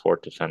we could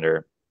afford to send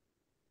her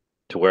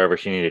to wherever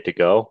she needed to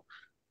go.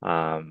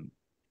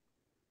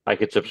 I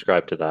could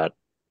subscribe to that.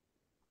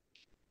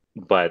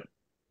 But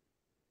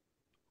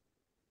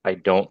I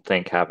don't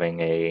think having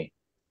a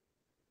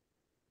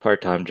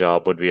part-time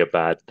job would be a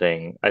bad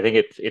thing. I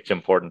think it's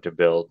important to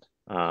build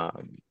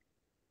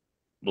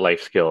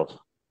life skills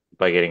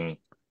by getting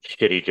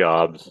shitty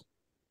jobs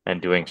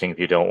and doing things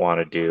you don't want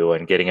to do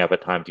and getting up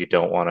at times you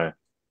don't want to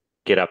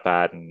get up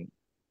at, and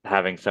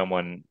having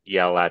someone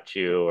yell at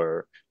you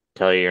or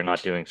tell you you're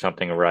not doing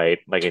something right.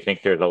 I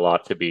think there's a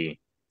lot to be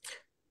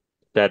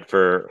said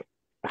for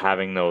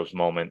having those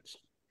moments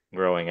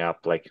growing up.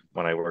 Like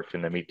when I worked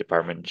in the meat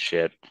department and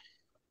shit,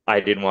 I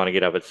didn't want to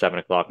get up at 7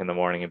 o'clock in the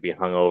morning and be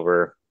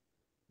hungover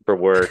for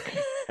work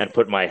and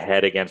put my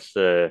head against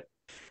the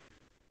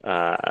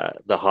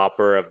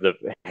hopper of the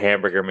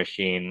hamburger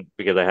machine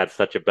because I had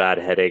such a bad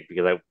headache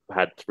because I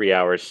had 3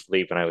 hours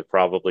sleep and I was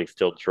probably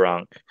still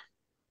drunk.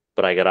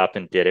 But I got up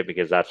and did it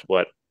because that's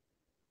what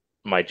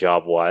my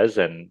job was,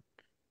 and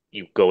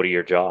you go to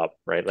your job,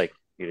 right?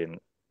 You didn't.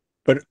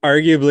 But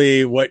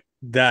arguably what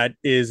that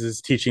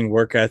is teaching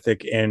work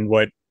ethic, and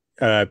what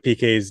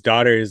PK's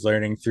daughter is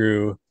learning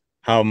through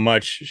how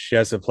much she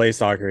has to play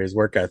soccer is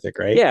work ethic,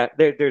 right? Yeah,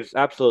 there's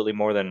absolutely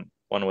more than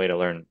one way to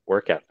learn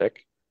work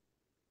ethic,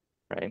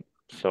 right?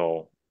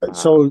 So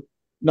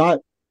not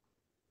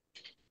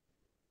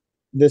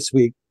this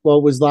week. Well,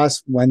 it was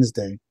last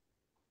Wednesday.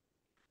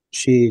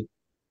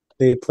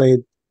 They played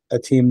a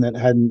team that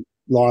hadn't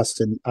lost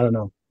in, I don't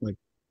know,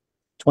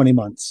 20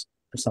 months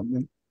or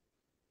something.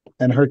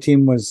 And her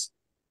team was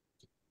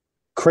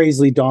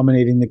crazily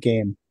dominating the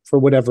game for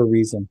whatever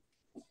reason.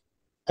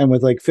 And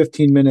with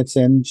 15 minutes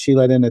in, she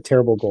let in a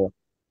terrible goal.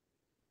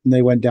 And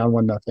they went down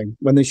 1-0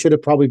 when they should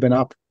have probably been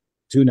up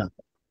 2-0.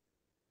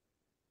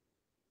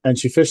 And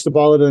she fished the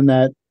ball out of the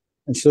net,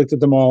 and she looked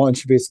at them all, and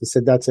she basically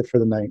said, "That's it for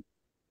the night."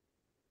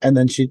 And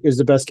then it was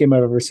the best game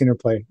I've ever seen her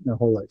play in her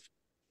whole life.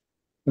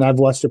 And I've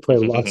watched her play a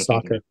lot of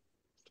soccer.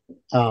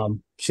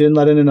 She didn't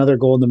let in another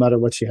goal no matter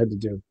what she had to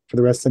do for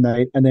the rest of the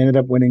night. And they ended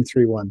up winning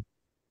 3-1,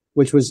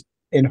 which was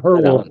in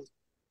her world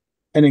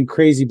an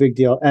crazy big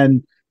deal.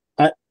 And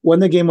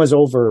when the game was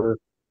over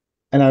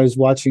and I was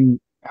watching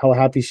how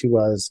happy she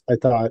was, I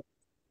thought,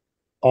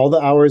 all the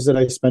hours that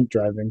I spent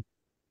driving,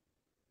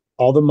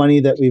 all the money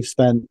that we've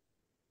spent,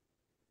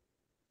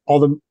 all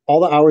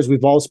the hours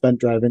we've all spent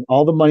driving,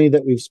 all the money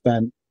that we've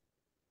spent,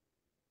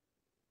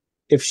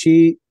 if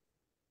she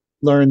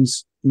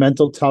learns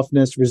mental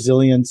toughness,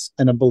 resilience,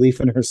 and a belief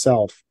in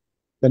herself,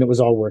 then it was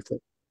all worth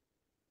it.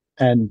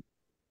 And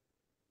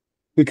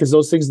because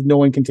those things no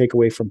one can take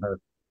away from her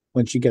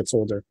when she gets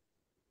older,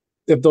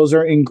 if those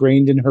are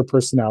ingrained in her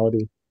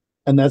personality,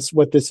 and that's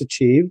what this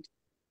achieved,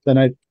 then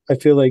I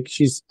feel like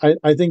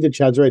I think that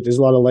Chad's right. There's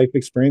a lot of life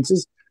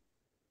experiences.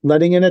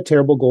 Letting in a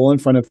terrible goal in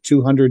front of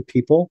 200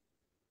 people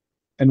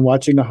and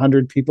watching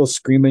 100 people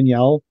scream and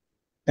yell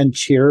and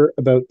cheer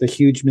about the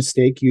huge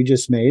mistake you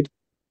just made.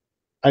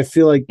 I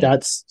feel like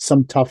that's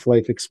some tough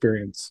life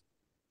experience.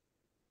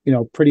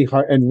 Pretty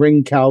hard, and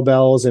ring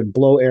cowbells and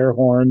blow air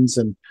horns.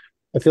 And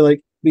I feel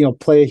like,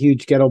 play a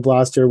huge ghetto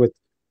blaster with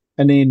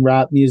inane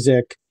rap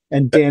music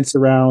and dance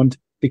around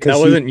because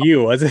that wasn't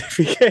you, was it?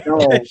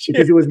 No,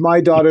 because it was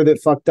my daughter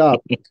that fucked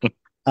up.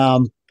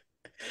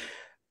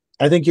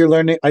 I think you're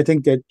learning. I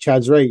think that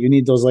Chad's right. You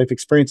need those life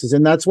experiences.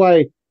 And that's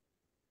why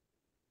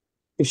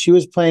if she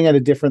was playing at a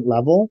different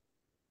level,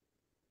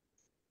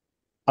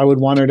 I would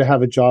want her to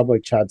have a job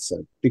like Chad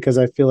said, because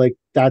I feel like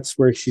that's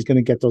where she's going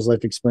to get those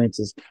life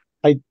experiences.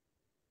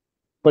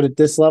 But at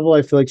this level,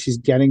 I feel like she's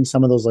getting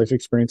some of those life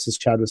experiences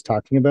Chad was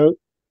talking about,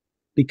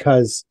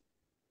 because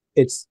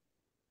it's,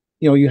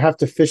 you have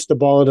to fish the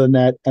ball out of the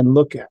net and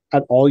look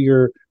at all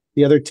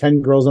the other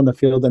 10 girls on the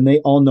field, and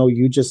they all know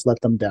you just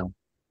let them down.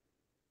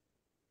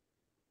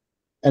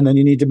 And then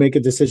you need to make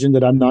a decision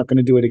that I'm not going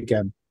to do it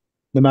again.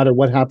 No matter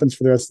what happens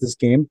for the rest of this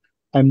game,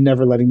 I'm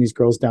never letting these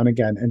girls down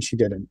again. And she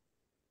didn't.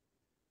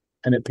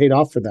 And it paid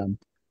off for them.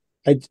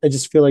 I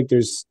just feel like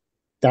there's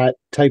that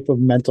type of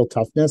mental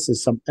toughness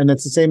and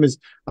it's the same as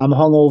I'm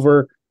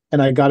hungover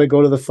and I got to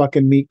go to the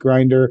fucking meat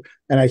grinder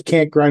and I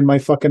can't grind my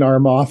fucking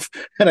arm off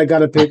and I got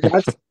to pay.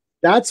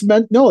 That's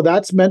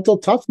mental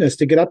toughness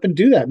to get up and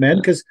do that, man.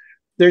 Because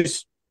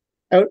there's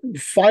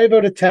 5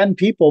 out of 10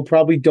 people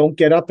probably don't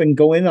get up and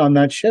go in on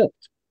that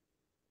shift.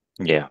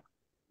 Yeah.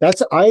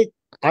 I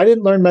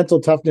didn't learn mental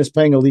toughness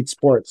playing elite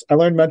sports. I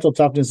learned mental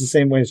toughness the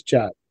same way as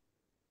Chad.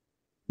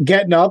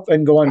 Getting up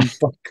and going,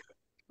 fuck,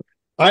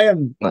 I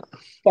am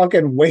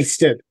fucking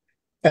wasted.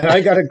 And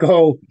I got to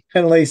go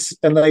and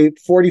lay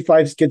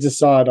 45 skids of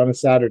sod on a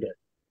Saturday.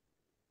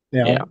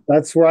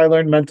 That's where I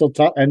learned mental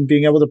toughness and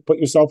being able to put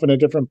yourself in a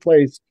different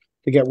place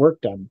to get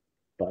work done.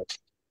 But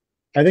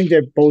I think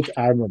they're both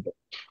admirable.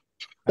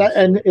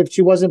 And if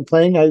she wasn't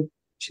playing,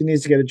 she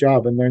needs to get a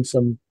job and learn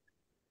some.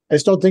 I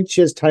just don't think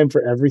she has time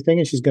for everything,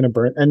 and she's going to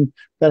burn. And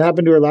that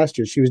happened to her last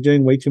year. She was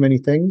doing way too many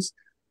things,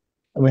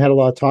 and we had a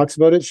lot of talks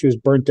about it. She was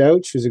burnt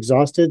out. She was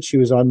exhausted. She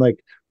was on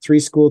like 3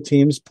 school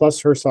teams plus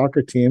her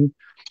soccer team,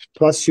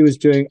 plus she was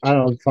doing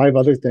 5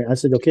 other things. I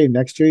said, okay,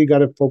 next year you got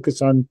to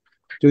focus on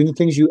doing the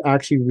things you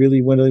actually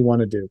really, really want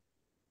to do,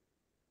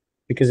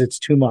 because it's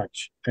too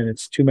much and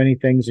it's too many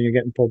things, and you're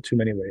getting pulled too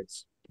many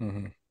ways.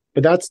 Mm-hmm.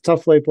 But that's a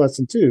tough life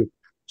lesson too.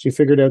 She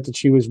figured out that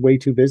she was way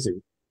too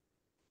busy.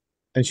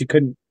 And she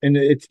couldn't, and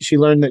she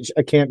learned that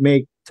I can't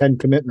make 10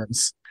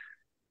 commitments,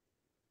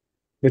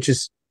 which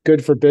is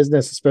good for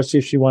business, especially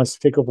if she wants to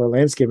take over a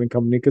landscaping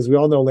company, because we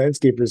all know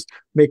landscapers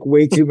make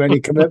way too many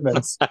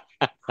commitments.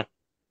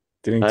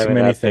 Doing too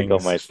many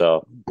things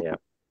myself. Yeah.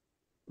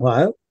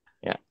 What?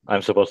 Yeah.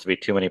 I'm supposed to be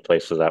too many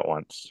places at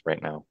once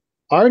right now.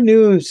 Our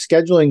new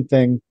scheduling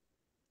thing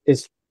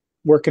is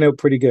working out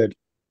pretty good.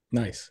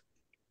 Nice.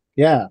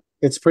 Yeah.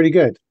 It's pretty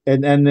good.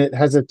 And it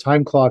has a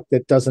time clock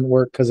that doesn't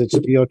work because it's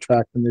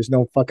geo-tracked and there's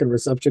no fucking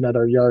reception at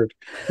our yard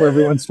where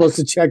everyone's supposed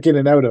to check in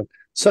and out of.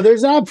 So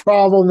there's that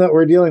problem that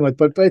we're dealing with,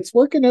 but it's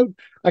working out.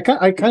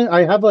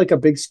 I have like a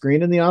big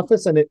screen in the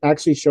office and it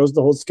actually shows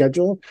the whole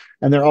schedule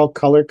and they're all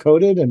color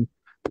coded and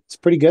it's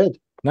pretty good.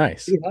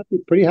 Nice.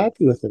 Pretty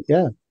happy with it.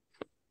 Yeah.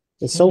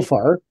 It's so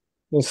far.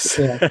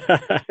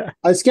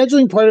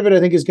 Scheduling part of it I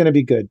think is going to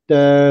be good.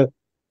 The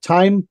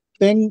time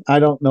thing, I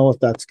don't know if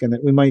that's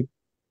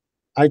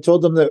I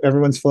told them that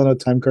everyone's filling out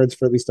time cards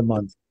for at least a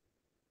month.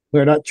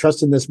 We're not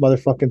trusting this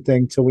motherfucking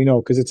thing till we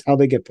know, because it's how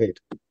they get paid.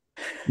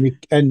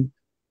 And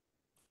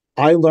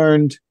I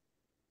learned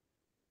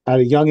at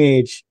a young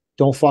age,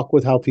 don't fuck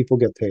with how people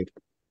get paid.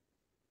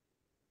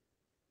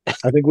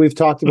 I think we've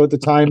talked about the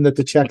time that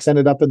the checks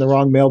ended up in the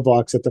wrong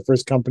mailbox at the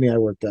first company I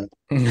worked at.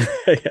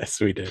 Yes,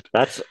 we did.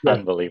 That's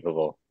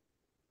unbelievable.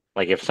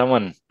 Like if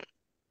someone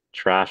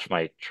trashed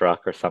my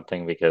truck or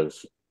something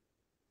because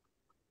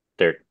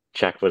their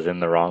check was in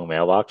the wrong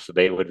mailbox,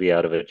 they would be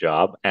out of a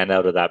job and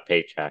out of that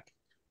paycheck.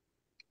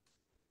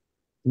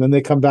 And then they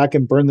come back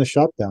and burn the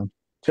shop down.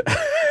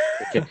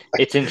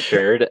 It's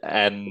insured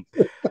and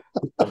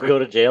I'll go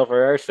to jail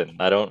for arson.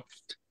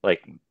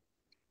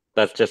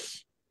 That's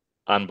just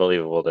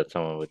unbelievable that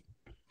someone would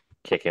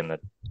kick in the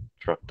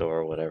truck door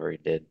or whatever he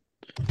did.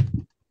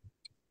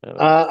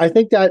 I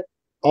think that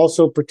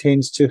also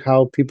pertains to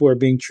how people are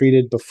being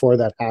treated before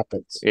that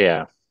happens.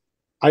 Yeah.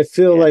 I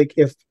feel like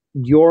if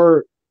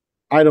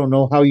I don't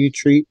know how you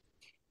treat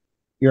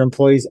your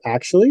employees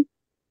actually,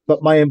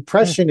 but my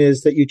impression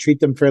is that you treat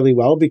them fairly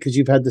well because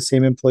you've had the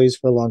same employees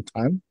for a long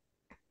time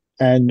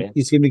and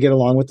you seem to get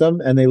along with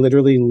them and they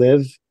literally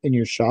live in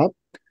your shop.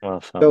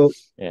 Well,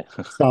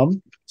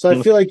 some. So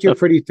I feel like you're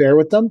pretty fair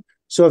with them.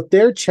 So if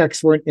their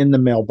checks weren't in the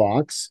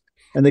mailbox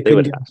and they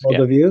couldn't get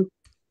hold of you,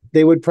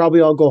 they would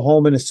probably all go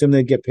home and assume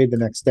they'd get paid the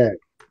next day.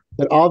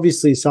 But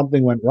obviously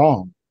something went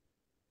wrong.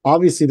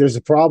 Obviously there's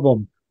a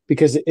problem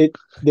because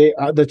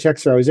the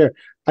checks are always there.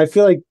 I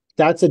feel like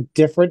that's a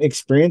different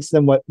experience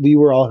than what we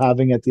were all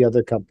having at the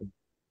other company.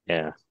 Yeah,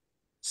 I can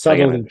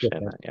Subtly understand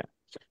different. that. Yeah,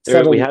 we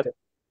Subtly had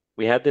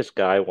different. this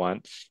guy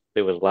once.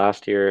 It was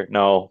last year.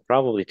 No,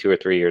 probably 2 or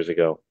 3 years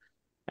ago.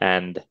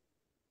 And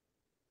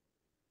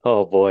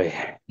oh boy,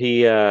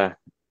 he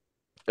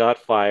got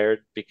fired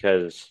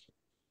because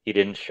he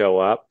didn't show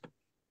up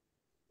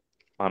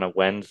on a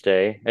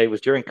Wednesday. It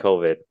was during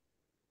COVID.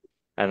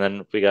 And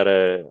then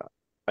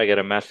I get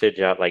a message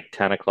at like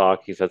 10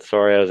 o'clock. He said,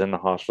 sorry, I was in the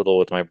hospital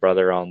with my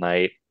brother all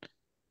night.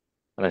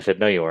 And I said,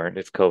 no, you weren't.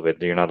 It's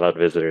COVID. You're not allowed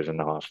visitors in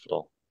the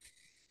hospital.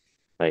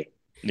 Like,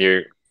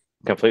 you're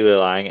completely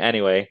lying.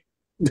 Anyway,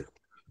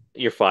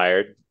 you're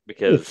fired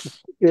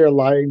because You're a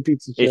lying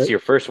piece of it's shit. your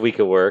first week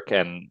of work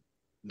and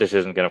this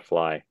isn't going to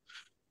fly.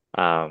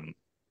 Um,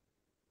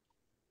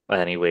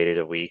 and he waited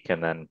a week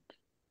and then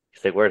he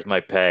said, where's my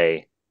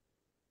pay?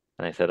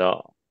 And I said,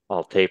 oh,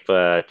 I'll tape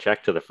a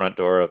check to the front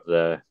door of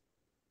the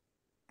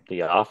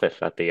office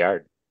at the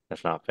yard.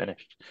 That's not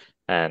finished.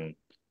 And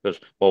he goes,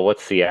 well,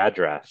 what's the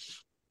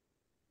address?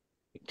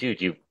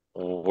 Dude, you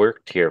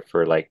worked here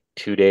for like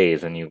 2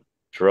 days and you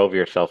drove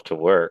yourself to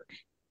work.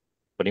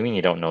 What do you mean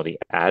you don't know the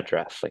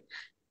address? Like,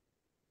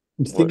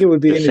 I think it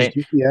would be the in his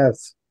same.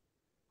 GPS.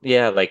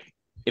 Yeah, like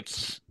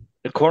it's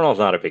Cornwall's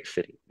not a big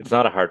city. It's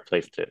not a hard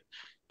place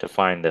to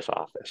find this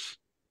office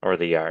or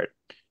the yard.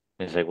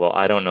 And he's like, well,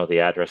 I don't know the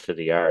address to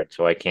the yard,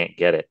 so I can't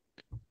get it.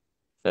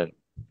 Then,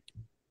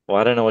 well,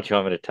 I don't know what you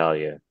want me to tell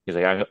you. He's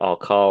like, I'll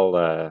call.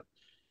 What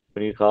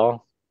do you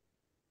call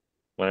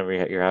whenever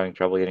you're having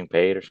trouble getting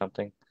paid or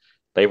something?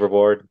 Labor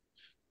board.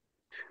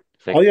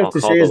 He's All like, you have I'll to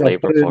call say the is I'll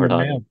labor put it in the board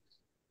on. mail.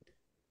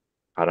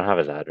 I don't have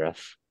his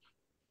address.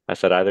 I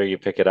said either you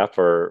pick it up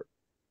or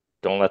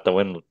don't let the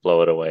wind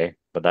blow it away.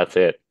 But that's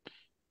it.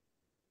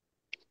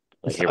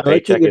 Like your I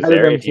like that paycheck you is had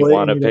an there if you employee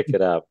want and to you pick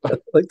didn't it up.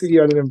 like that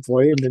you had an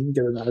employee and didn't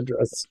get an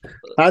address.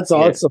 That's Yeah.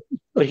 awesome.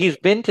 But he's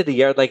been to the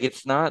yard. Like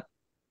it's not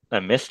a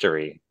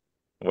mystery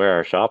where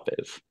our shop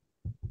is.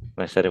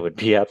 And I said it would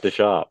be at the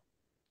shop.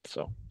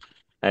 So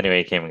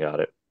anyway, he came and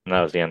got it. And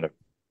that was the end of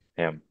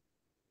him.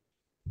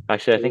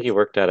 Actually, I think he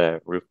worked at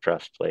a roof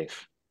truss place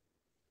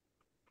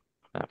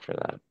after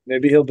that.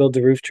 Maybe he'll build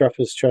the roof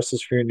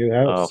trusses for your new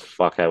Oh house.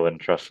 fuck, I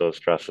wouldn't trust those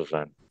trusses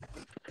then.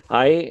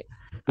 I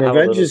have a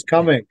Revenge little is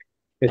coming.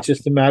 It's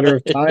just a matter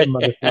of time,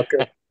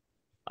 motherfucker.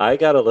 I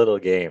got a little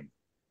game.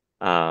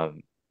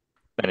 Um,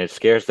 and it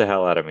scares the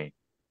hell out of me.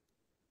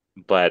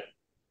 But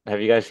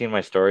have you guys seen my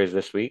stories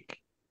this week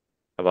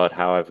about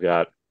how I've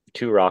got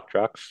two rock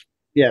trucks,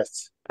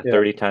 Yes. a Yeah.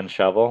 30-ton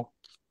shovel,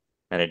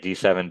 and a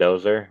D7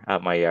 dozer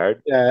at my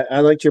yard? Yeah.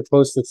 I liked your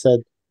post that said,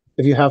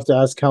 if you have to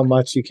ask how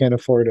much, you can't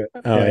afford it.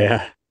 Oh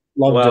yeah.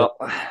 Loved it.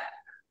 Well,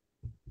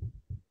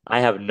 I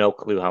have no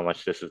clue how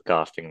much this is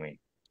costing me.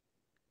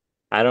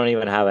 I don't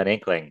even have an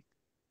inkling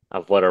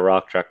of what a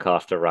rock truck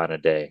costs to run a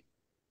day,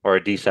 or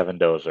a D7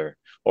 dozer,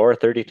 or a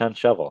 30-ton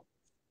shovel.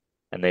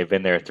 And they've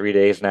been there 3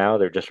 days now.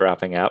 They're just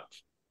wrapping up.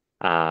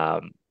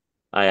 Um,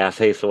 I asked,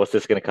 hey, so what's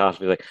this going to cost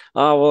me? Like,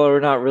 oh, well, we're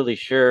not really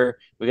sure.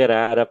 We got to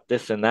add up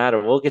this and that,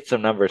 or we'll get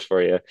some numbers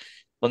for you.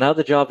 Well, now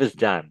the job is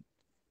done.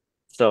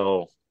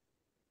 So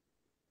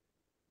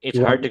it's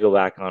You want, hard to go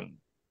back on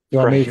you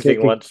want me to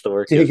pricing once the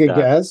work take is a done.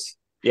 guess?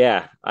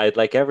 Yeah, I'd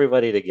like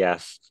everybody to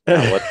guess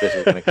what this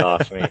is going to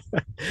cost me.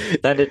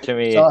 Send it to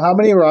me. So how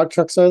many rock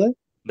trucks are there?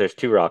 There's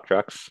two rock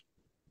trucks.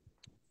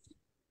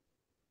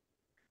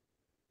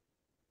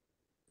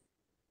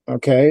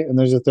 Okay. And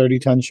there's a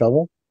 30-ton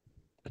shovel.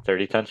 A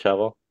 30-ton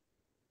shovel.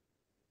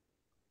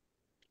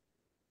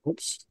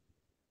 Oops.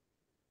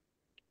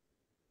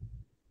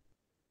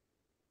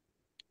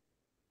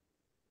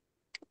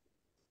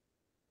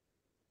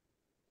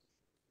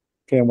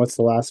 Okay. And what's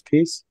the last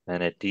piece?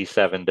 And a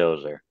D7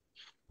 dozer.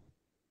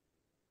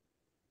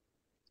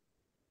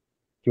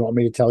 Do you want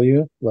me to tell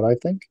you what I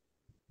think?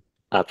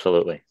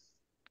 Absolutely.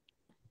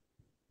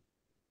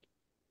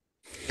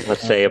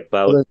 Let's say So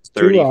about there's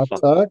two 30, rock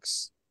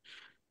trucks.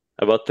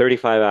 about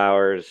 35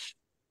 hours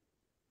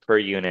per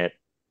unit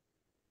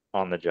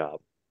on the job.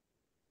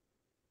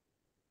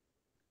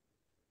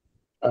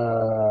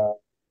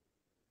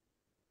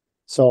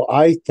 So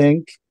I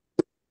think,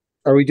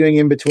 are we doing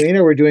in between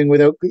or we're doing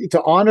without,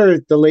 to honor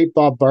the late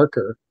Bob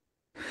Barker,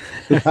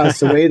 who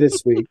passed away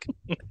this week?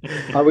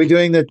 Are we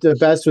doing the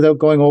best without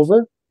going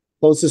over?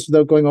 Closest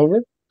without going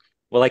over?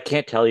 Well, I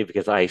can't tell you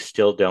because I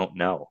still don't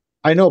know.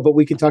 I know, but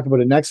we can talk about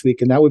it next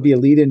week, and that would be a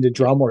lead in to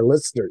draw more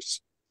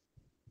listeners.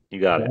 You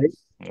got Right? it.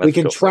 We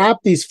can trap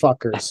these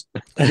fuckers.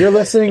 If you're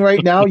listening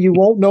right now, you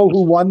won't know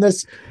who won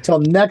this till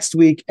next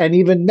week. And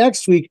even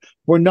next week,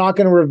 we're not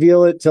going to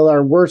reveal it till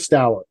our worst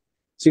hour.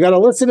 So you got to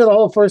listen to the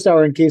whole first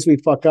hour in case we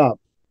fuck up.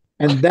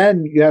 And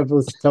then you have to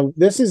listen to,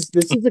 this is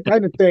the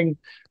kind of thing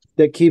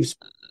that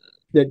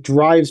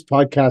drives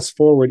podcasts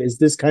forward, is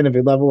this kind of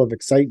a level of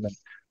excitement.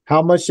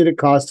 How much did it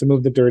cost to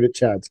move the dirt at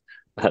Chad's?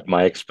 At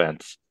my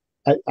expense.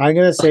 I'm going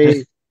to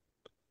say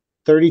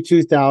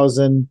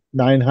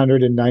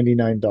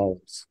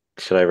 $32,999.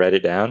 Should I write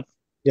it down?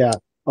 Yeah.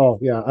 Oh,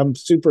 yeah. I'm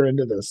super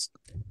into this.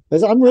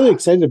 I'm really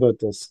excited about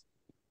this.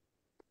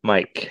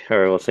 Mike,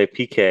 or we'll say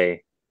PK,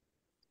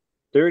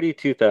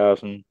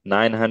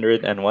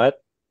 32,900 and what?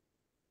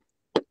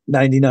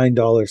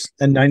 $99.99.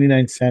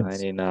 99.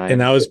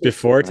 And that was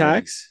before 9.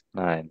 tax?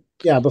 9.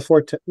 Yeah,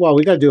 well,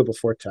 we got to do it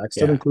before tax.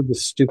 Don't Yeah. include the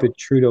stupid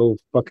Trudeau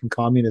fucking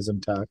communism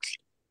tax.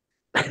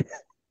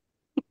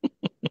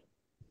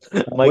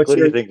 Mike, what do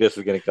you think this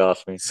is going to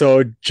cost me?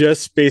 So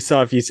just based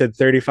off, you said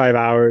 35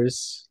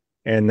 hours.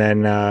 And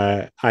then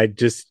I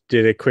just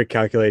did a quick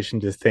calculation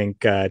to think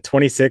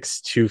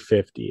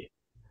 26,250.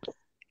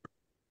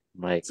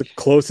 Mike, It's the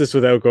closest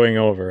without going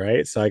over,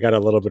 right? So I got a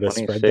little bit of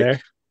spread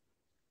there.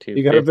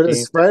 You got a bit of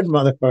spread,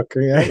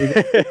 motherfucker.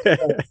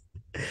 Yeah.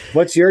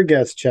 What's your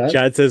guess, Chad?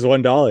 Chad says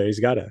 $1. He's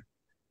got it.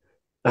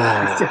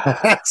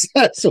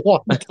 That's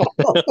 $1.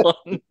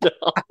 $1.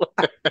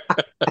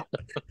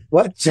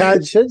 What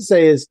Chad should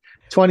say is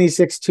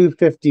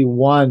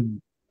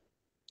 26,251.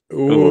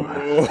 Ooh.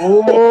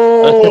 Oh.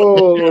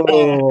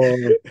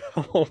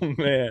 Oh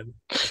man.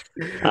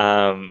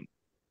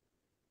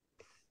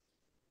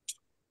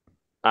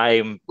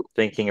 I'm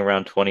thinking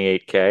around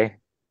 28K.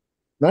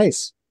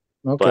 Nice.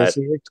 Okay,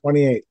 so you're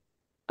 28.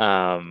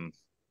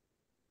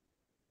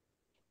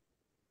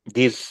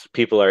 These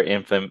people are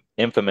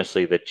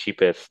infamously the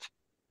cheapest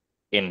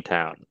in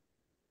town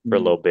for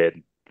low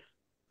bid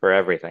for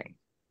everything.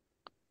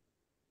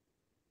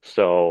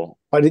 So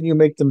why didn't you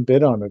make them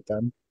bid on it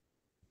then?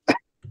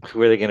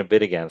 Who are they going to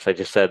bid against? I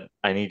just said,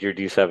 I need your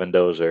D7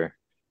 dozer.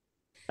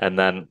 And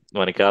then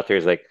when it got there,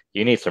 he's like,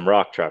 you need some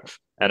rock trucks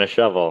and a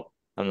shovel.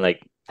 I'm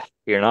like,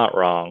 you're not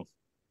wrong.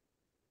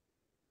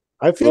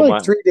 I feel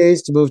like 3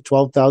 days to move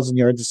 12,000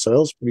 yards of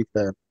soil is pretty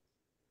fair.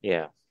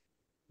 Yeah.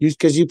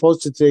 Because you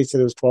posted today,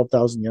 said it was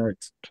 12,000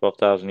 yards.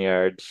 12,000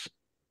 yards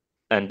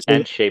and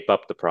shape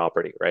up the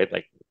property, right?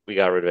 Like we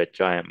got rid of a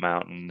giant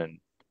mountain and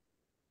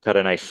cut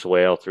a nice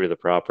swale through the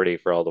property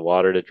for all the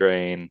water to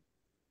drain.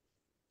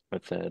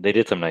 They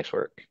did some nice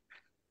work.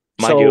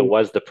 Mind you, it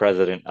was the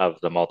president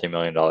of the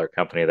multi-million-dollar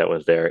company that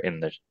was there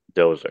in the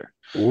dozer.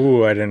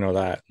 Ooh, I didn't know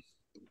that.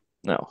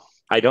 No.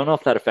 I don't know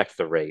if that affects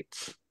the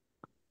rates.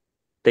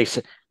 They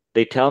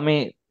tell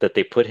me that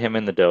they put him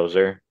in the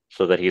dozer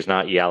so that he's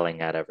not yelling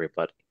at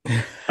everybody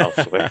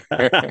elsewhere.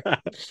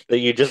 That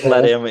you just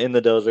let him in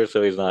the dozer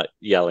so he's not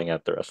yelling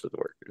at the rest of the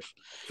workers.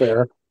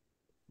 Fair.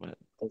 But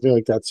I feel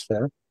like that's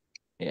fair.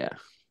 Yeah.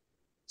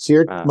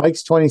 So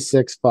Mike's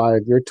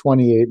 26.5, you're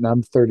 28, and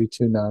I'm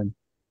 32.9.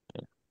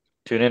 Yeah.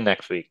 Tune in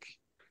next week.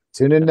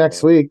 Tune in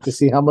next week to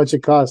see how much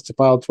it costs to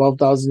pile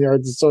 12,000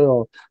 yards of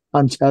soil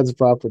on Chad's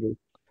property.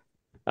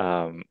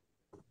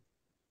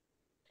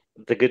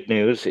 The good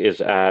news is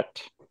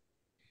at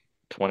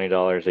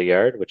 $20 a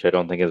yard, which I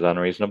don't think is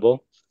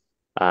unreasonable.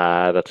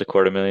 That's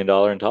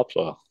 $250,000 in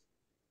topsoil.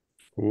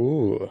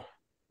 Ooh.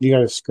 You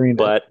got to screen it.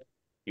 But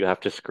you have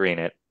to screen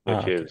it,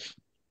 which is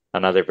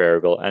another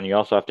variable. And you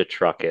also have to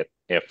truck it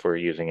if we're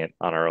using it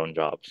on our own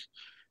jobs,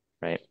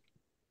 right?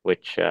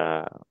 Which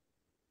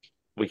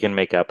we can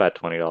make up at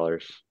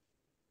 $20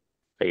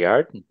 a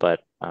yard. But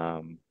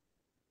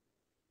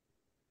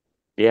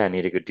yeah, I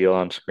need a good deal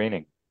on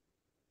screening.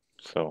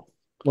 So,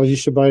 well, you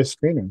should buy a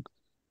screener.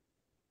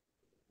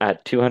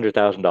 At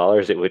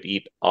 $200,000, it would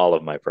eat all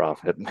of my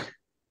profit.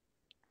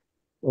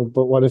 Well,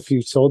 but what if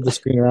you sold the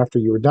screener after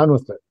you were done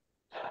with it?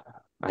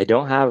 I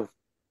don't have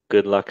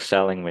good luck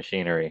selling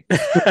machinery.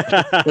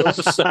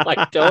 So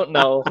I don't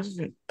know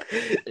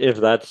if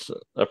that's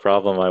a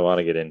problem I want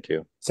to get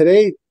into.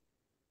 Today,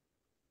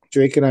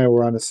 Drake and I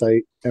were on a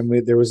site,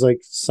 and there was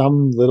like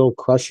some little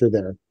crusher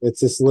there.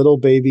 It's this little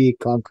baby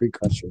concrete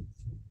crusher.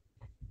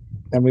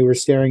 And we were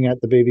staring at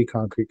the baby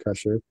concrete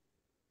crusher.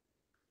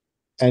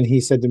 And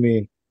he said to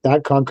me,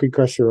 that concrete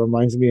crusher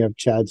reminds me of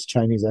Chad's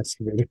Chinese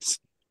excavators.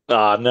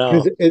 Oh,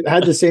 no. It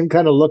had the same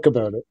kind of look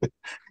about it.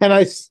 And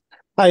I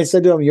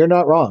said to him, you're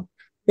not wrong.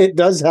 It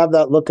does have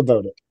that look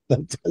about it.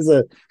 That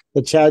does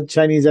the Chad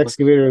Chinese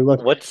excavator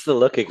look. What's the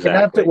look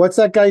exactly? What's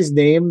that guy's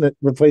name that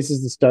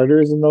replaces the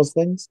starters and those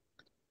things?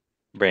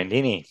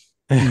 Brandini.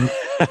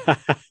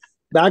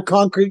 That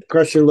concrete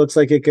crusher looks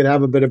like it could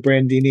have a bit of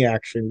Brandini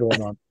action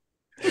going on.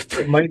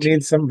 It might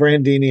need some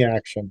Brandini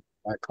action,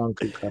 that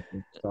concrete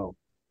crusher. So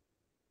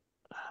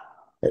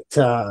I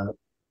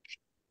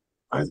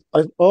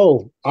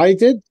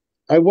did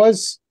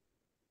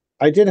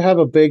have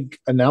a big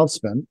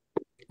announcement.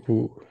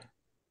 Ooh.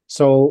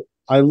 So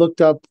I looked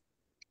up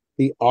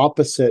the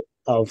opposite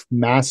of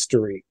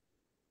mastery,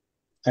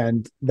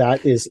 and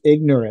that is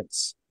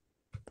ignorance.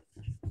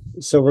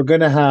 So we're going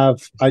to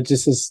have,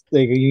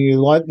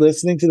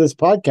 listening to this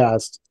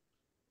podcast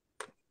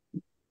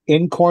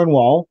in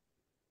Cornwall,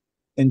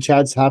 in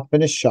Chad's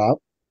half-finished shop,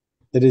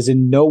 that is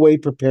in no way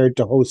prepared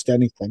to host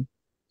anything.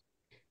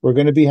 We're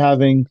going to be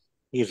having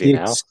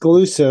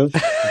exclusive.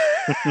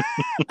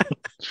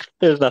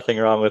 There's nothing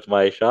wrong with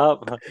my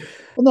shop.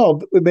 Well,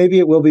 no, maybe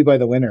it will be by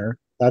the winter.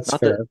 That's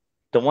fair.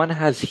 The one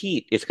has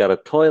heat. It's got a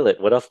toilet.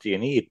 What else do you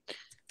need?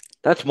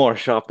 That's more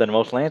shop than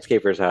most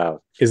landscapers have.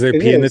 Is there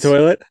pee in the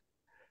toilet?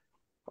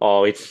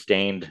 Oh, it's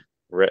stained.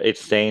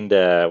 It's stained.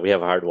 We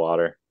have hard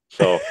water.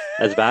 So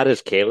as bad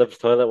as Caleb's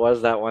toilet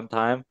was that one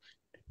time,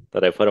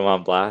 that I put him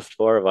on blast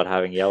for about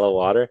having yellow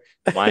water.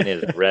 Mine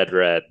is red,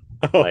 red.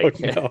 Oh Like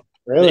no.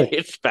 Really?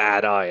 it's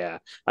bad. Oh yeah,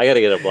 I got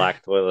to get a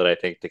black toilet, I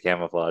think, to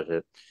camouflage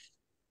it.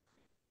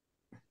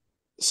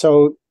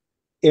 So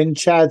in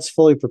Chad's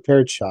fully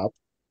prepared shop,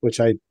 which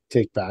I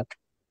take back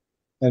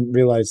and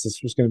realized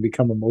this was going to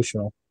become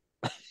emotional,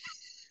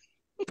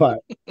 but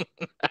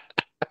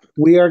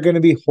we are going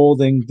to be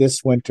holding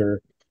this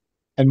winter,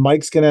 and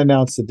Mike's going to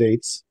announce the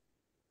dates.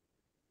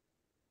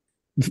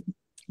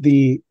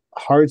 The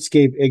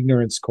Hardscape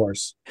Ignorance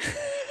course,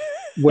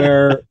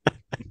 where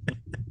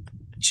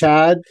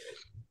Chad,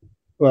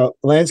 well,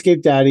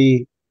 Landscape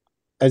Daddy,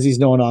 as he's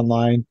known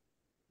online,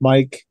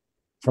 Mike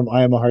from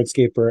I Am a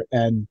Hardscaper,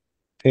 and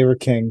Paver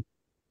King,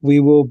 we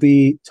will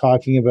be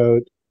talking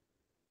about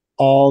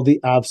all the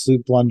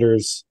absolute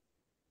blunders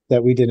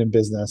that we did in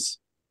business.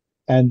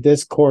 And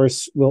this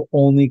course will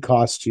only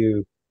cost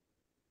you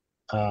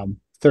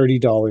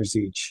 $30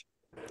 each.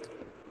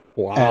 And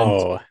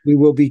Wow. we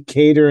will be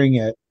catering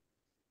it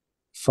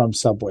from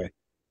Subway.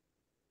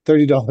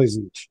 $30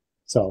 each.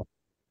 So,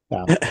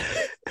 yeah.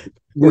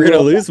 We're gonna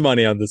lose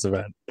money on this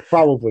event.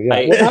 Probably, yeah.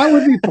 I- Well, that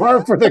would be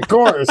par for the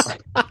course.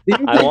 Do you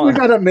think we want-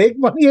 gotta make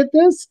money at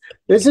this?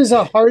 This is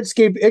a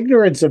hardscape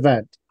ignorance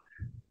event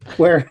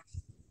where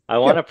I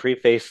want to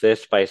preface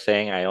this by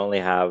saying I only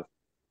have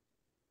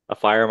a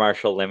fire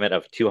marshal limit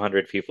of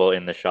 200 people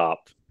in the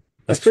shop.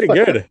 That's pretty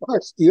good.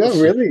 you have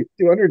really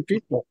 200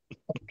 people.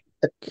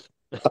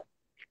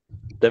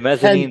 The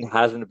mezzanine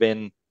hasn't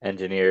been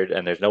engineered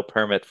and there's no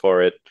permit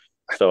for it,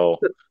 so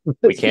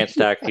we can't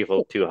stack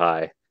people too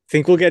high.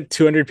 Think we'll get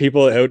 200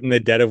 people out in the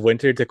dead of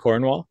winter to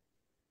Cornwall?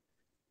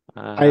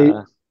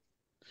 Uh,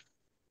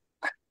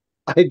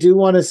 I do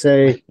want to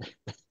say,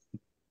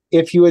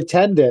 if you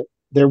attend it,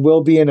 there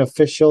will be an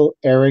official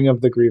airing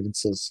of the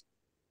grievances.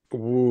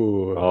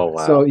 Ooh. oh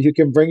wow! So you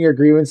can bring your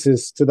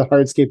grievances to the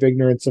Hardscape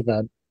Ignorance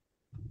event.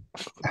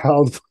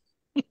 Held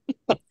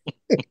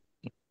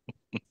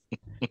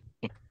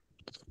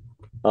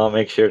I'll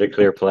make sure to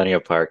clear plenty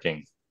of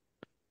parking.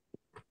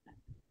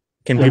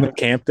 Can people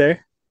camp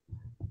there?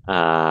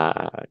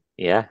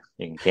 Yeah,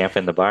 you can camp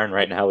in the barn.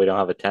 Right now, we don't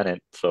have a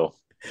tenant, so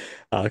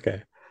Oh,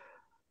 okay.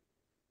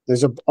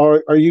 there's a.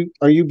 Are you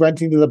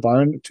renting to the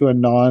barn to a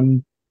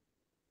non?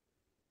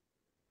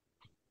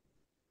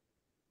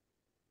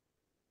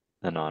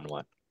 and on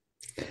what?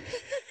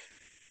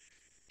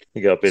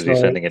 You got busy Sorry.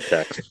 sending a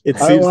text. It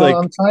seems like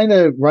I'm trying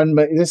to run.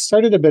 This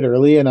started a bit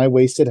early, and I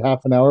wasted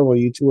half an hour while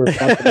you two were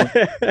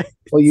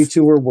while you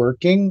two were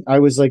working. I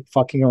was like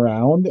fucking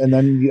around, and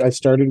then I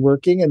started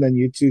working, and then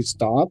you two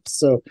stopped.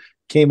 So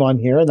came on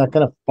here, and that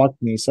kind of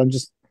fucked me. So I'm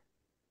just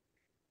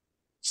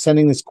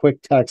sending this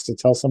quick text to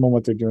tell someone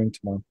what they're doing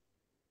tomorrow.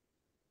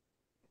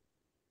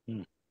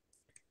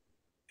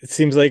 it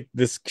seems like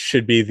this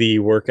should be the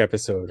work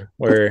episode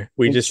where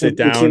we just sit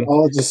We should down,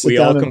 all just sit we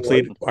down all and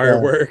complete work. our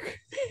Yeah. work,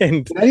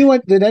 and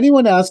Did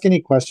anyone ask any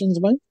questions,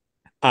 Mike?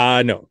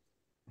 no,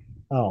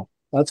 Oh,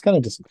 that's kind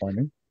of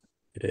disappointing.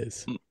 it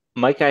is.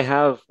 Mike, I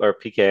have, or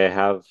PK, I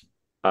have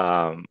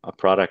a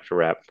product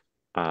rep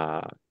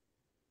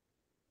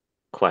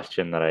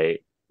question that I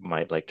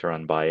might like to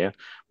run by you.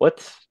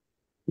 What's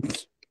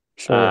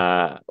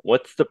Sure.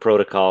 what's the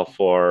protocol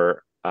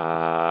for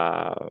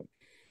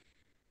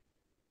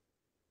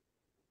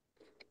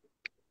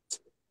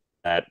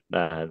that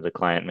the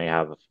client may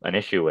have an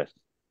issue with?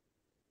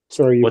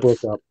 Sorry, you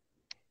what's- broke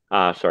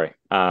up. Sorry.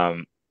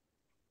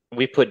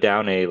 We put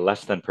down a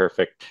less than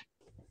perfect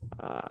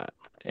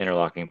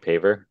interlocking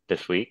paver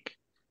this week,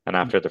 and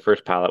after the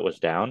first pallet was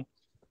down,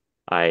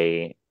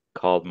 I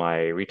called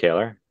my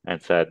retailer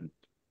and said,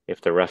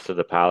 if the rest of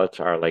the pallets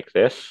are like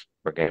this,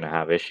 we're going to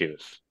have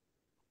issues.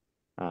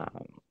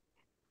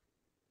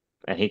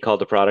 And he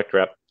called the product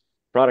rep.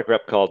 Product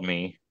rep called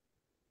me,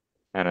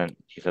 and then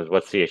he says,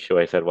 "What's the issue?"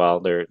 I said,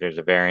 "Well, there's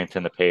a variance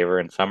in the paver,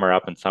 and some are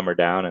up and some are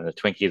down, and the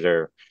Twinkies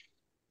are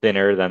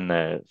thinner than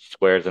the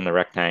squares and the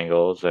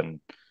rectangles, and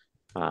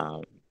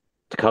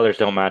the colors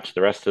don't match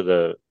the rest of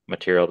the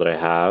material that I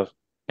have."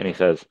 And he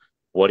says,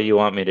 "What do you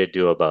want me to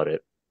do about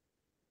it?"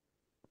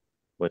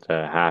 With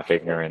a half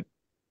ignorant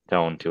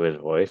tone to his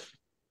voice.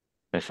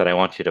 I said, "I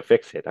want you to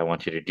fix it. I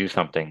want you to do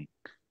something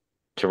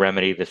to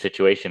remedy the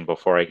situation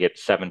before I get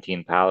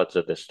 17 pallets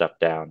of this stuff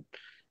down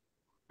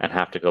and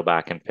have to go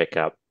back and pick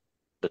up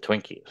the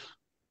Twinkies."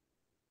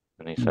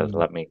 And he says,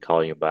 "Let me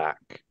call you back."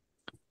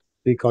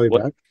 Did he call you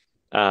What- back?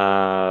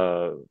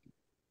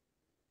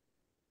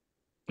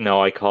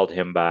 No, I called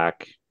him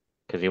back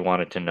because he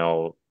wanted to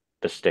know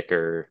the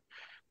sticker,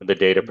 the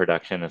data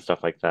production and stuff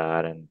like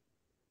that. And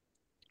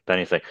then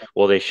he's like,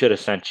 "Well, they should have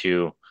sent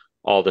you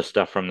all the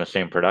stuff from the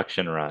same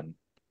production run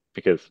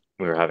because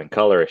we were having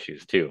color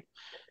issues too."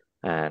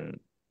 And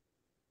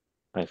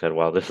I said,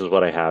 "Well, this is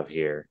what I have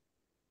here."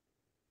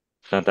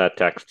 Sent that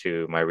text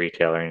to my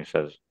retailer and he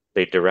says,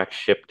 "They direct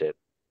shipped it.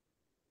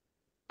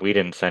 We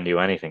didn't send you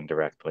anything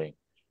directly.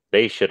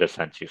 They should have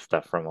sent you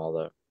stuff from all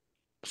the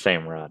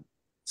same run."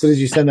 So did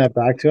you send that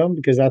back to him?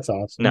 Because that's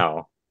awesome.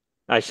 No,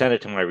 I sent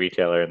it to my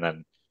retailer and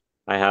then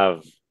I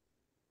have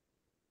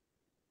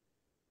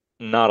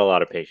not a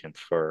lot of patience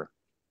for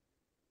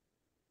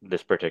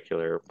this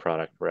particular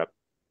product rep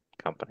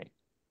company.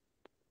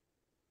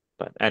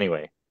 But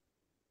anyway,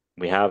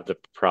 we have the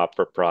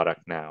proper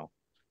product now,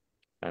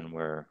 and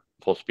we're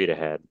full speed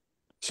ahead.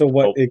 So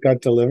what? Oh, It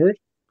got delivered?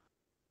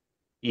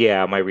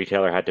 yeah, my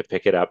retailer had to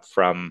pick it up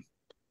from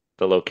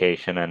the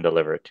location and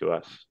deliver it to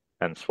us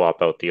and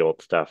swap out the old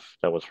stuff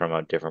that was from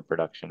a different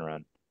production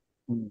run.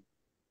 Mm.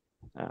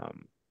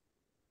 Um,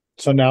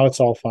 So now it's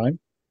all fine.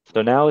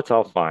 so now it's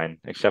all fine,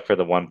 except for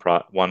the one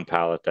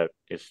pallet that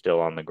is still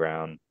on the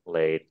ground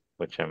laid,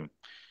 which I'm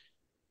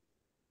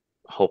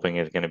hoping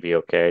is going to be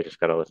okay. Just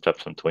got to lift up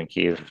some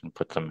Twinkies and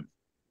put some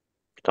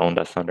stone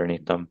dust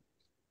underneath them.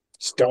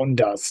 Stone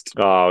dust.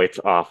 Oh, it's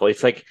awful.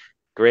 It's like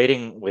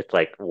grading with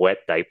like wet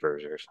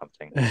diapers or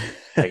something.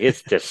 Like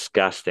it's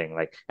disgusting.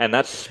 Like, and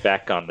that's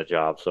spec on the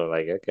job. So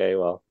like, okay,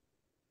 well,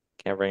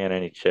 can't bring in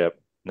any chip.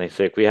 And they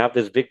say, we have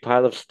this big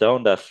pile of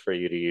stone dust for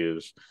you to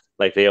use.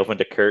 Like they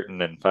opened a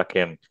curtain and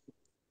fucking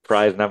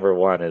prize number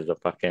one is a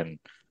fucking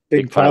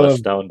Big big pile pile of of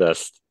stone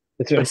dust.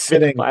 it's been Big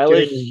sitting, pile of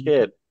getting shit.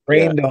 Yeah.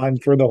 rained on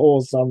for the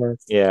whole summer.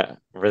 Yeah.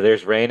 Where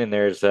there's rain and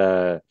there's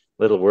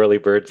little whirly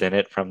birds in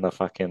it from the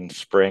fucking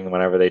spring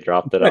whenever they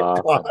dropped it My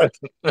off.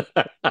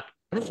 God.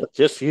 And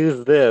just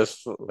use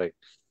this. Like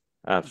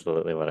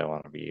absolutely what I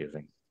want to be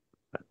using.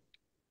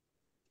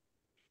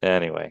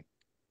 Anyway.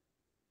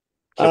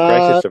 So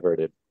crisis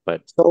averted,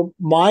 but So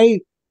my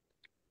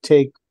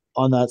take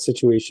on that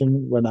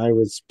situation when I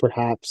was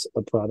perhaps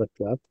a product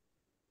rep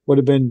would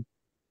have been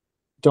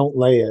don't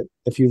lay it.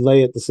 If you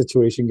lay it, the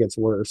situation gets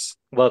worse.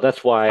 well,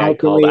 that's why How I can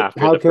called we after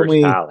how the can first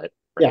we pallet,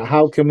 yeah, right?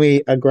 how can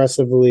we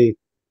aggressively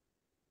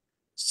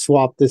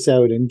swap this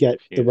out and get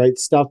the Use right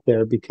stuff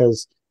there?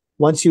 Because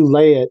once you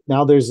lay it,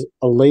 now there's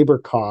a labor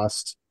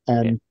cost,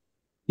 Yeah. and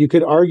you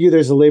could argue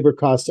there's a labor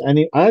cost to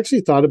any. I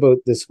actually thought about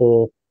this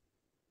whole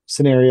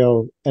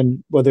scenario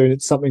and whether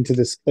it's something to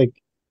this, like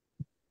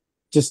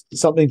just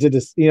something to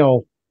this,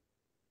 I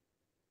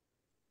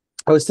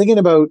was thinking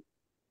about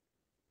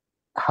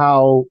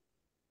how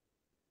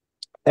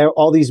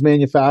all these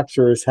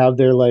manufacturers have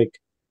their like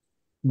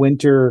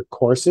winter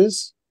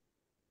courses.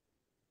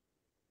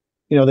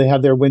 They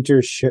have their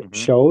winter hmm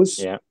shows,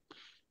 Yeah.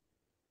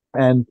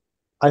 and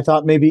I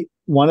thought maybe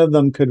one of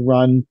them could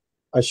run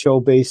a show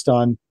based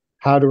on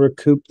how to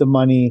recoup the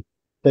money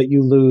that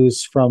you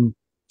lose from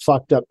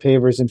fucked up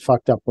pavers and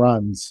fucked up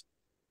runs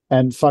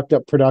and fucked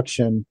up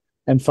production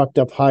and fucked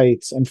up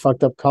heights and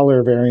fucked up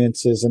color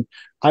variances. And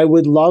I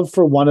would love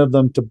for one of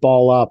them to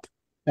ball up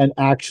and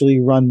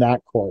actually run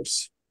that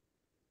course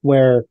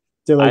where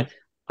they're like,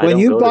 I don't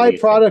go to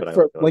these things, but I would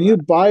go to when you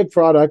that. buy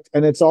product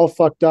and it's all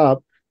fucked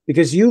up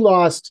because you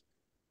lost,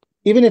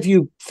 even if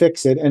you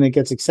fix it and it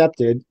gets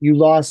accepted,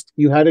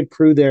 you had a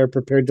crew there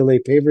prepared to lay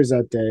pavers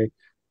that day.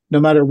 No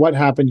matter what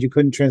happened, you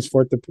couldn't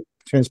transport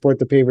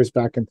the pavers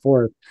back and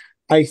forth.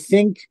 I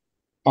think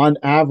on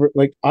average,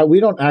 like we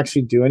don't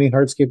actually do any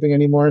hardscaping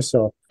anymore,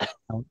 so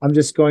I'm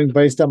just going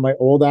based on my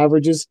old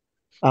averages.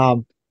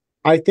 Um,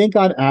 I think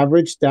on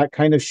average that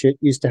kind of shit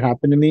used to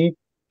happen to me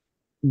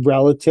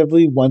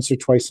relatively once or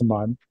twice a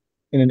month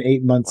in an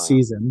 8-month Wow.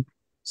 season.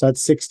 So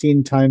that's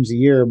 16 times a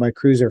year. My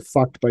crews are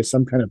fucked by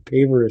some kind of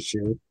paver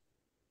issue.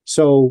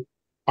 So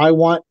I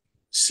want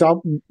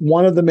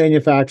one of the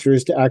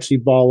manufacturers to actually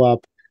ball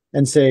up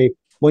and say,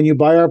 when you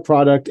buy our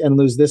product and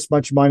lose this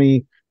much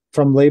money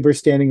from labor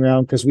standing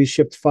around because we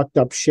shipped fucked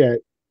up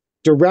shit,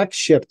 direct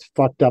shipped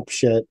fucked up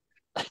shit,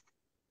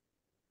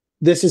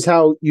 this is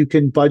how you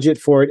can budget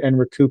for it and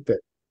recoup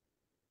it.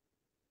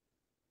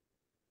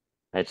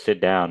 I'd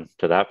sit down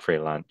to that free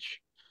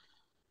lunch.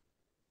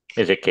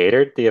 Is it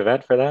catered, the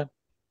event for that?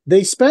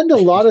 They spend a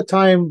lot of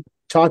time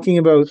talking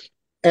about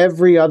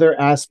every other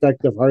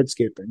aspect of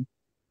hardscaping,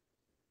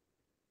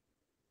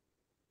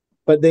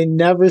 but they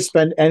never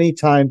spend any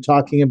time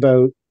talking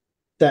about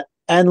the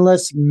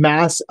endless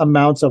mass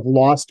amounts of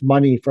lost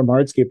money from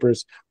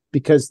hardscapers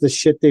because the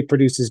shit they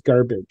produce is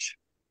garbage.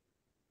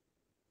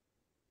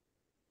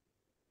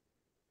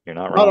 You're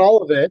not Not wrong.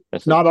 all of it.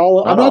 This is Not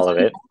all. I'm not not all of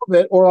saying it. all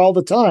of it or all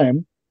the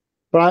time,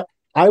 but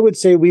I would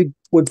say we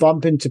would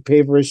bump into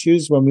paver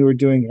issues when we were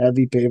doing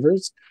heavy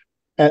pavers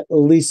at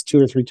least 2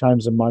 or 3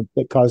 times a month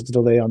that caused a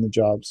delay on the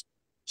jobs.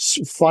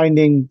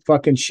 Finding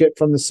fucking shit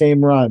from the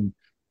same run,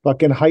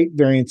 fucking height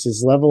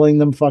variances, leveling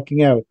them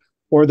fucking out,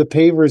 or the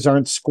pavers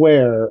aren't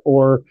square,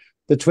 or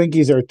the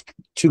Twinkies are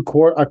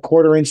a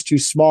quarter inch too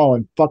small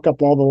and fuck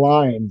up all the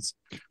lines.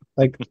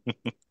 Like,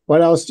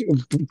 what else?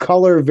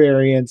 Color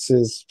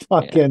variances,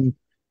 fucking.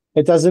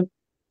 It doesn't,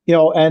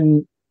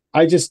 and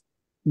I just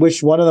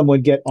wish one of them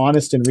would get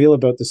honest and real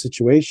about the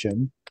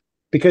situation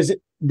because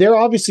they're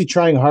obviously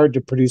trying hard to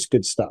produce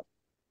good stuff.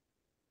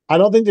 I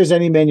don't think there's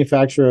any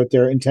manufacturer out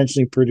there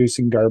intentionally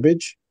producing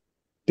garbage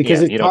because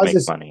Yeah, it you don't make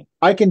causes, money.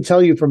 I can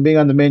tell you from being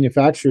on the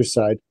manufacturer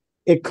side,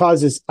 it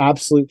causes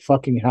absolute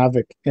fucking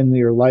havoc in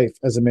your life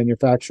as a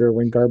manufacturer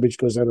when garbage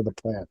goes out of the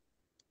plant.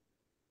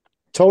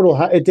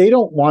 They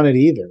don't want it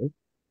either,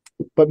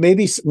 but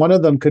maybe one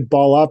of them could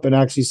ball up and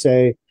actually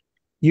say,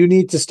 you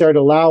need to start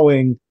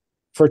allowing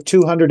for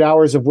 200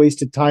 hours of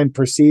wasted time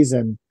per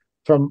season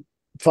from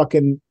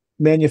fucking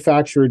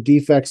manufacturer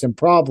defects and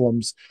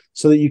problems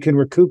so that you can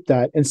recoup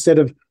that instead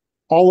of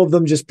all of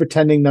them just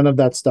pretending none of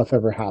that stuff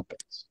ever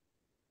happens.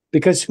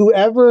 Because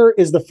whoever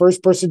is the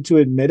first person to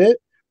admit it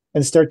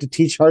and start to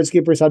teach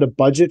hardscapers how to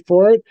budget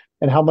for it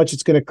and how much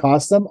it's going to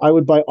cost them, I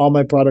would buy all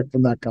my product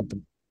from that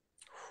company.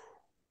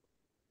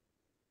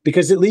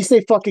 Because at least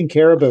they fucking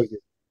care about you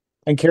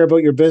and care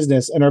about your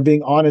business and are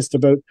being honest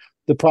about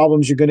the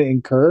problems you're going to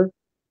incur.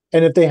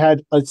 And if they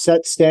had a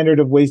set standard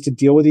of ways to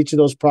deal with each of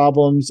those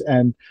problems,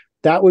 and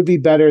that would be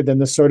better than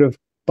the sort of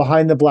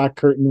behind the black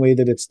curtain way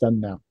that it's done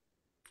now.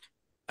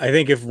 I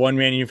think if one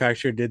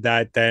manufacturer did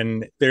that,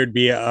 then there'd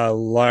be a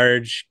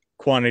large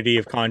quantity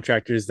of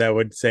contractors that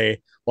would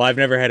say, well, I've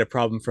never had a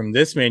problem from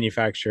this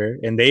manufacturer,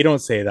 and they don't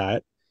say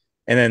that.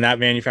 And then that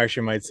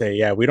manufacturer might say,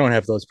 yeah, we don't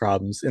have those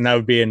problems. And that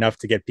would be enough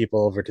to get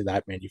people over to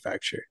that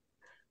manufacturer.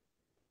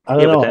 I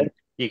don't know. But then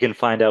you can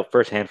find out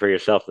firsthand for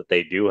yourself that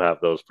they do have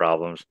those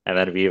problems, and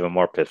then be even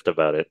more pissed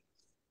about it.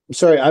 I'm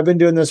sorry, I've been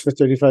doing this for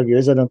 35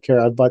 years. I don't care.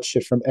 I've bought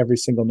shit from every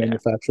single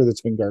manufacturer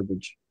that's been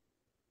garbage.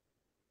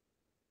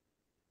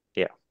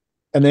 Yeah.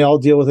 And they all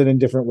deal with it in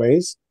different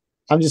ways.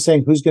 I'm just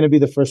saying, who's going to be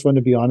the first one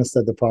to be honest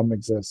that the problem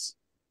exists?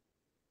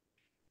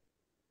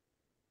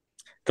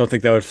 Don't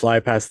think that would fly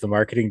past the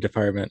marketing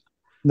department.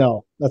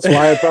 No, that's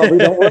why I probably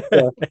don't work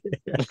there.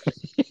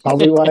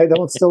 Probably why I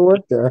don't still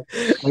work there.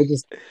 I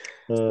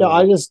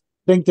just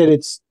think that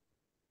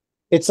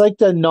it's like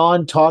the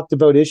non-talked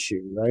about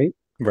issue, right?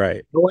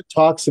 Right. No one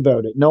talks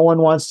about it. No one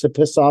wants to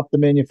piss off the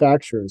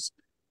manufacturers.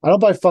 I don't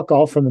buy fuck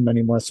all from them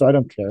anymore, so I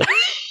don't care.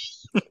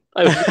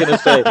 I was going to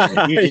say,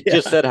 you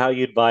just said how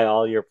you'd buy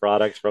all your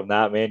products from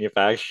that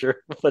manufacturer,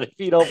 but if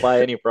you don't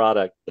buy any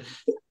product,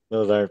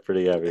 those aren't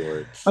pretty heavy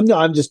words.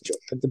 I'm just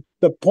joking.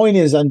 The point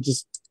is,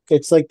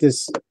 it's like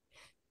this.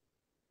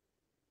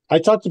 I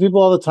talk to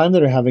people all the time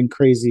that are having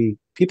crazy.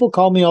 People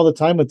call me all the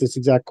time with this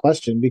exact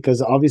question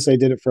because obviously I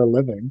did it for a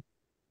living.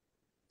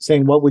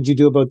 Saying, what would you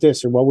do about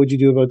this? Or what would you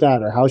do about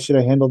that? Or how should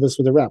I handle this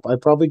with a rep? I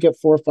probably get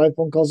 4 or 5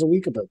 phone calls a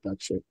week about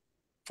that shit.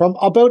 From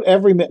about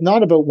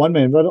not about one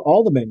man, but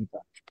all the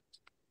manufacturers.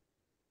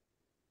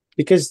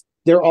 Because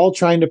they're all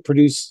trying to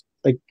produce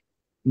like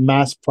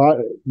mass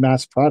product.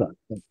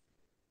 Like,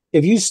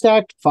 if you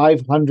stacked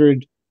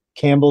 500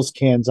 Campbell's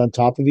cans on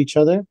top of each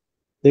other,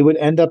 they would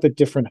end up at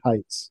different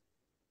heights.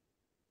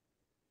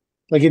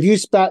 Like if you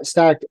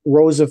stacked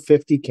rows of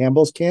 50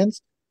 Campbell's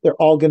cans, they're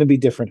all going to be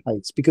different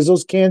heights because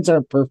those cans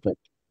aren't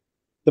perfect.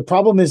 The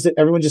problem is that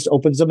everyone just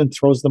opens them and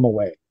throws them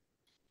away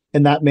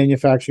in that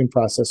manufacturing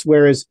process.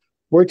 Whereas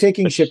we're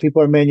taking shit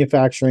people are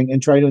manufacturing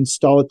and trying to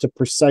install it to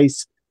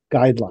precise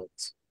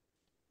guidelines.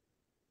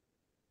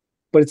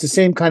 But it's the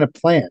same kind of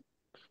plant.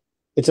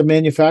 It's a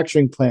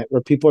manufacturing plant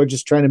where people are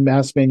just trying to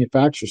mass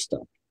manufacture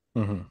stuff.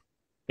 Mm-hmm.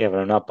 Yeah, but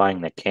I'm not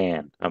buying the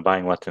can. I'm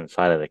buying what's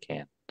inside of the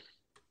can.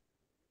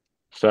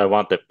 So I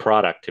want the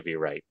product to be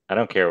right. I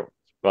don't care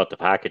about the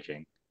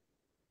packaging.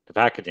 The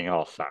packaging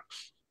all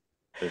sucks.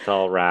 It's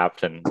all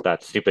wrapped and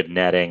that stupid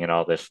netting and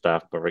all this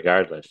stuff. But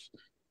regardless,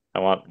 I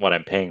want what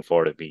I'm paying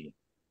for to be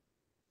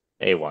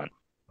A1.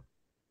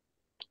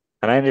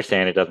 And I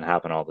understand it doesn't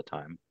happen all the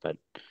time, but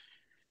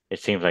it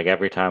seems like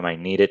every time I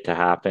need it to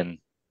happen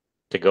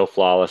to go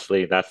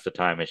flawlessly, that's the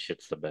time it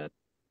shits the bed.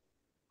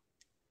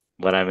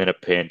 When I'm in a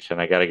pinch and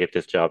I got to get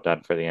this job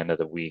done for the end of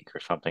the week or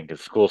something,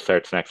 because school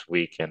starts next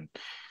week and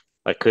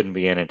I couldn't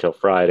be in until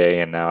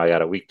Friday, and now I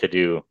got a week to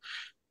do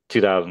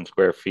 2,000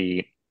 square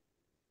feet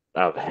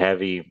of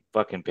heavy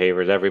fucking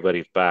pavers.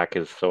 Everybody's back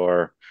is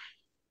sore.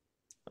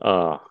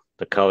 Oh,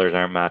 the colors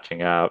aren't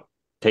matching up.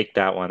 Take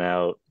that one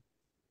out.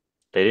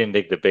 They didn't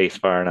dig the base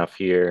far enough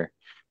here.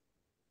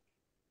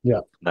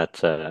 Yeah.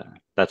 That's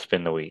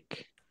been the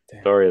week.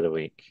 Damn. Story of the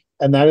week.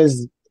 And that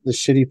is the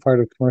shitty part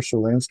of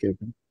commercial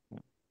landscaping.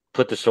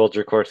 Put the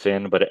soldier course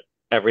in, but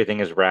everything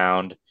is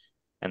round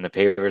and the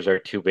pavers are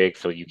too big,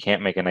 so you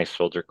can't make a nice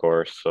soldier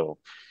course. So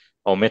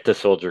omit the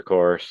soldier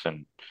course,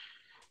 and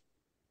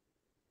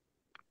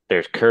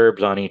there's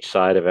curbs on each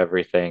side of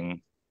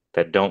everything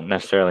that don't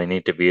necessarily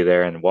need to be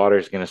there, and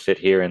water's going to sit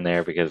here and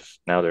there because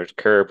now there's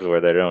curbs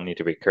where there don't need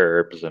to be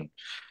curbs. And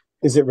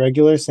is it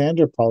regular sand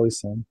or poly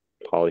sand?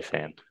 Poly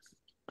sand.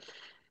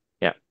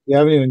 Yeah. You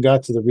haven't even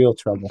got to the real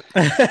trouble.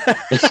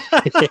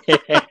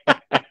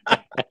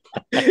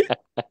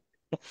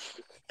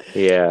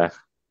 Yeah.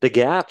 The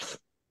gaps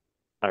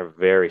are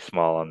very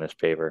small on this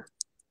paver.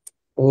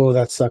 Oh,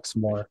 that sucks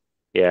more.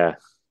 Yeah.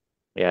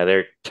 Yeah,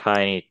 they're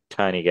tiny,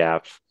 tiny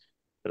gaps.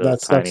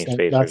 That tiny sucks.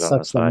 spacers That on the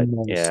sucks the side.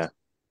 most. Yeah.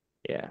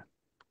 Yeah.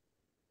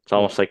 It's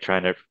almost like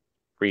trying to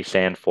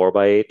resand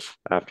 4x8s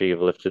after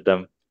you've lifted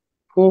them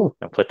Ooh.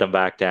 and put them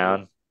back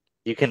down.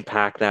 You can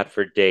pack that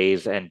for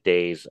days and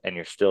days, and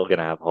you're still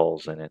gonna have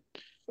holes in it.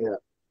 Yeah.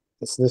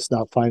 It's just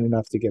not fine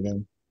enough to get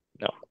in.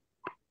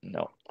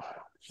 No.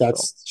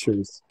 That's the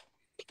truth.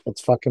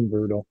 That's fucking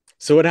brutal.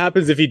 So what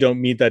happens if you don't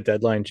meet that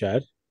deadline,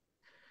 Chad?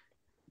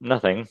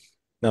 Nothing.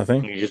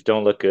 Nothing? You just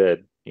don't look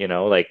good.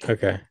 Like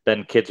Okay.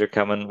 then kids are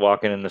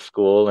walking into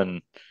school,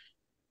 and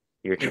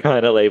you're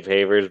trying to lay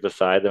pavers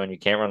beside them and you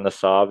can't run the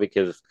saw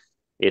because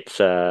it's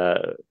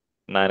 9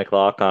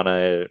 o'clock on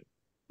a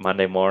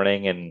Monday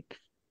morning and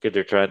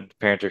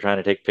parents are trying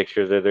to take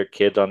pictures of their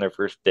kids on their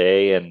first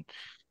day, and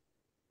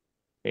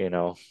you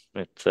know,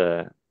 it's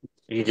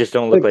you just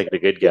don't look The, like the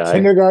good the guy.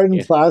 kindergarten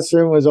Yeah.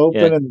 classroom was open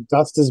Yeah. and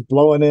dust is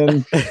blowing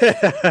in.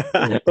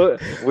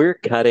 We're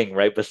cutting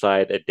right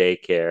beside a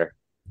daycare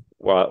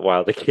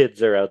while the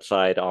kids are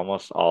outside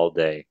almost all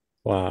day.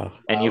 Wow.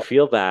 And you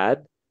feel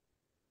bad,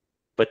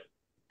 but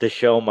the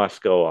show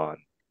must go on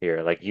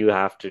here. Like you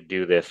have to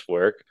do this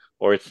work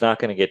or it's not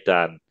going to get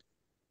done.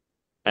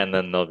 And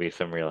then there'll be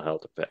some real hell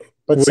to pay.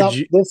 But Would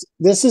you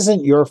this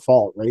isn't your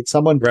fault, right?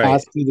 Someone right?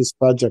 passed you this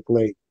project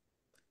late.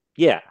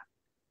 Yeah,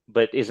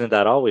 but isn't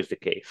that always the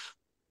case?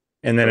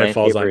 And The then it lane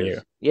falls on you.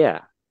 pavers, yeah.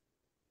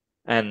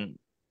 And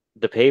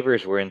the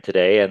pavers were in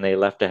today and they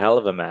left a hell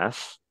of a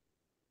mess.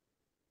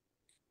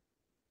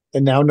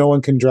 And now no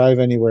one can drive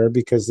anywhere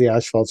because the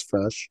asphalt's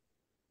fresh.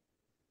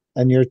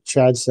 And your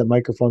Chad said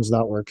microphone's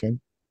not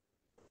working.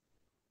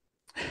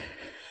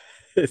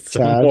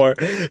 Chad.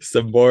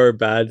 Some more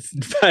bad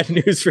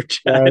news for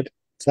Chad.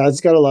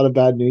 Chad's got a lot of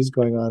bad news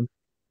going on.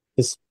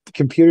 His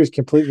computer's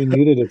completely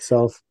muted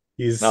itself.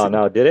 He's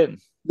No, did it?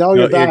 No,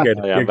 no, you're back. good.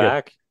 Oh, yeah, You're I'm good.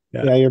 back.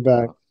 Yeah, you're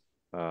back.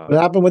 What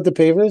happened with the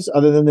pavers?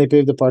 Other than they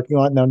paved the parking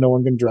lot, now no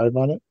one can drive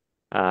on it.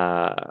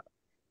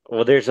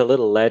 Well, there's a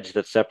little ledge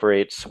that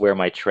separates where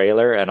my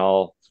trailer and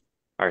all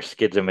our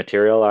skids of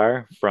material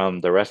are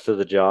from the rest of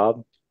the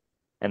job,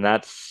 and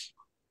that's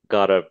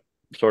got a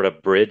sort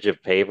of bridge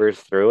of pavers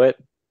through it,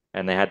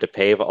 and they had to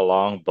pave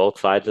along both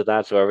sides of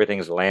that, so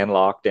everything's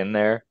landlocked in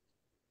there,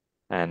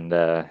 and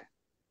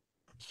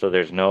so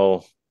there's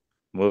no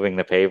moving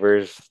the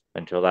pavers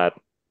until that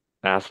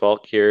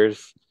asphalt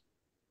cures.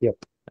 Yep.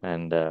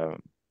 And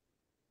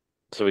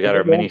so we got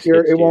our mini cure,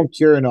 skid steer. It won't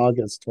cure in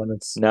August when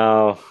it's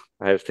No,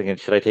 I was thinking,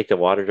 should I take the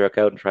water truck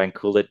out and try and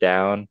cool it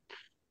down?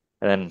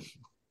 And then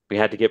we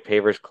had to get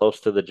pavers close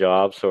to the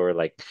job. So we're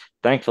like,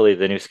 thankfully,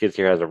 the new skid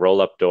steer has a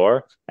roll up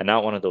door and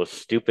not one of those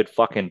stupid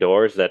fucking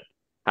doors that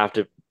have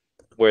to,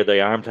 where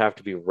the arms have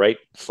to be right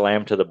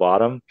slammed to the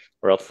bottom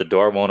or else the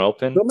door won't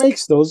open. Who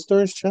makes those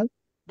doors, Chad?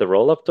 The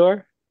roll up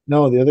door?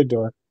 No, the other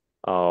door.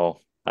 Oh,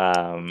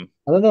 I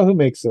don't know who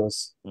makes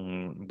those.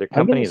 their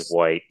company is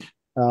white.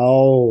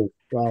 Oh,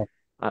 wow.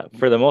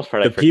 For the most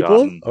part, the I've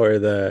forgotten. people or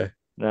the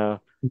No.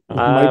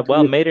 Mike,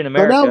 Well, made in so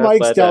America. now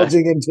Mike's but,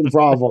 delving into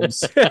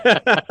problems. Good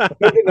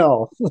to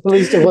know. At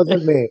least it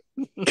wasn't me.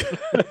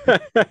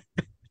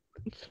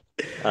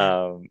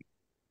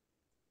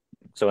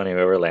 So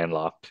anyway, we're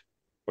landlocked.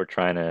 We're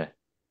trying to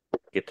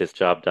get this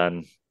job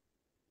done.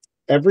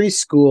 Every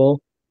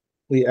school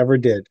we ever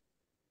did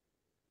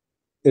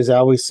is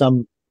always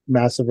some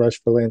massive rush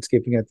for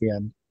landscaping at the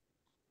end.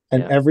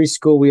 And every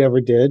school we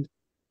ever did,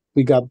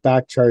 we got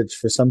back charged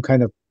for some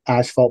kind of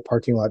asphalt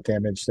parking lot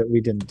damage that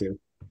we didn't do.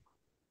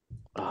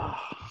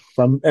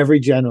 From every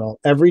general.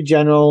 Every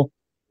general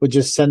would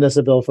just send us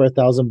a bill for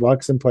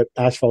 $1,000 and put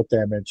asphalt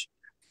damage.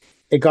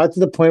 It got to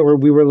the point where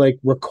we were like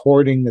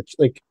recording the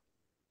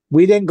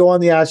we didn't go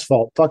on the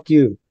asphalt. Fuck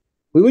you.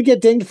 We would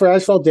get dinged for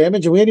asphalt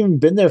damage and we hadn't even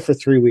been there for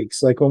 3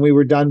 weeks. Like when we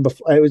were done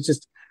before, it was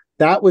just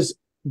that was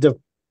the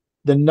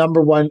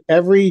number one,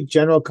 every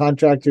general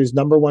contractor's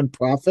number one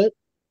profit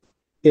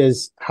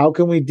is how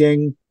can we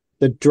ding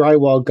the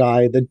drywall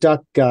guy, the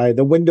duct guy,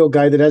 the window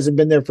guy that hasn't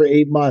been there for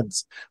 8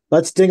 months.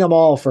 Let's ding them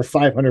all for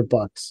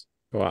 $500.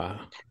 Wow.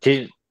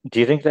 Do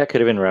you think that could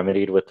have been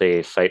remedied with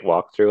a site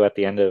walkthrough at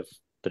the end of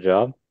the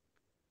job?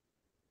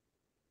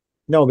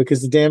 No,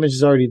 because the damage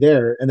is already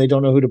there and they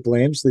don't know who to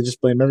blame, so they just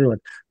blame everyone.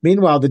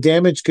 Meanwhile, the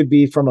damage could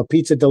be from a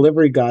pizza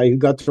delivery guy who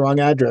got the wrong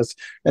address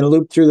and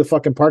looped through the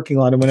fucking parking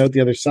lot and went out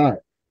the other side.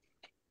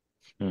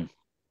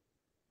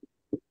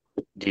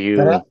 Do you?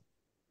 That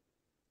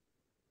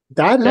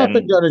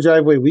happened on a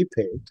driveway we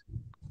paved.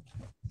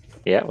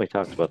 Yeah, we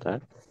talked about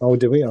that. Oh,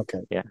 did we? Okay.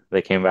 Yeah,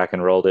 they came back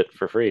and rolled it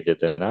for free, did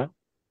they not?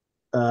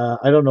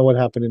 I don't know what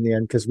happened in the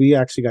end because we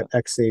actually got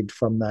X'd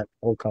from that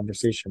whole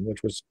conversation,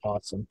 which was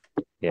awesome.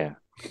 Yeah,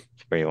 it's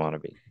where you want to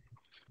be.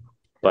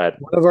 But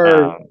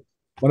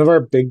one of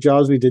our big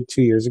jobs we did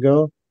 3 years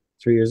ago,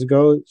 the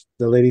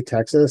lady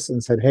texted us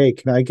and said, "Hey,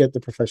 can I get the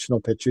professional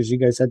pictures you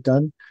guys had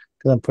done?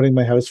 Because I'm putting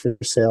my house for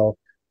sale,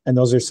 and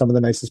those are some of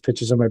the nicest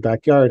pictures of my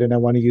backyard, and I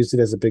want to use it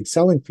as a big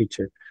selling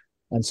feature."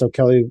 And so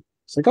Kelly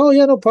was like, "Oh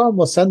yeah, no problem.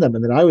 We'll send them."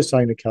 And then I was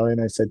talking to Kelly,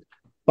 and I said,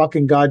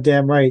 "Fucking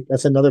goddamn right.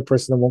 That's another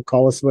person that won't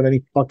call us about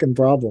any fucking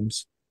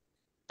problems."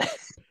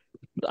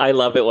 I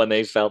love it when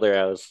they sell their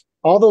house.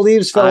 All the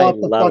leaves fell off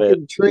the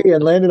fucking tree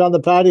and landed on the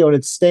patio, and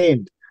it's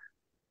stained.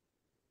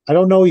 I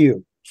don't know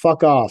you.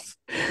 Fuck off.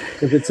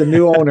 If it's a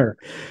new owner.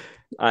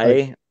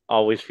 I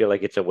always feel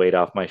like it's a weight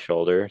off my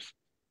shoulders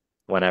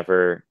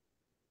whenever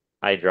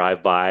I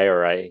drive by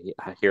or I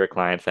hear a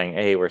client saying,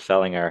 "Hey, we're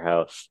selling our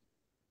house,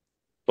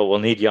 but we'll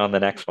need you on the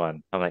next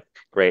one." I'm like,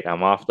 great,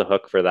 I'm off the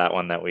hook for that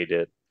one that we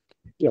did.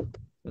 Yep.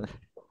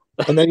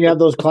 And then you have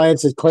those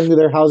clients that cling to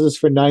their houses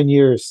for 9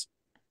 years.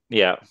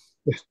 Yeah.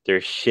 They're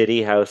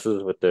shitty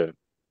houses with the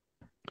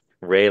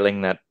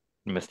railing that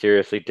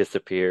mysteriously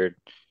disappeared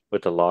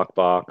with the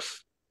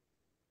lockbox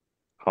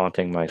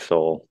haunting my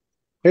soul.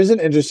 Here's an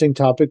interesting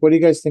topic. What do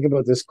you guys think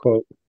about this quote?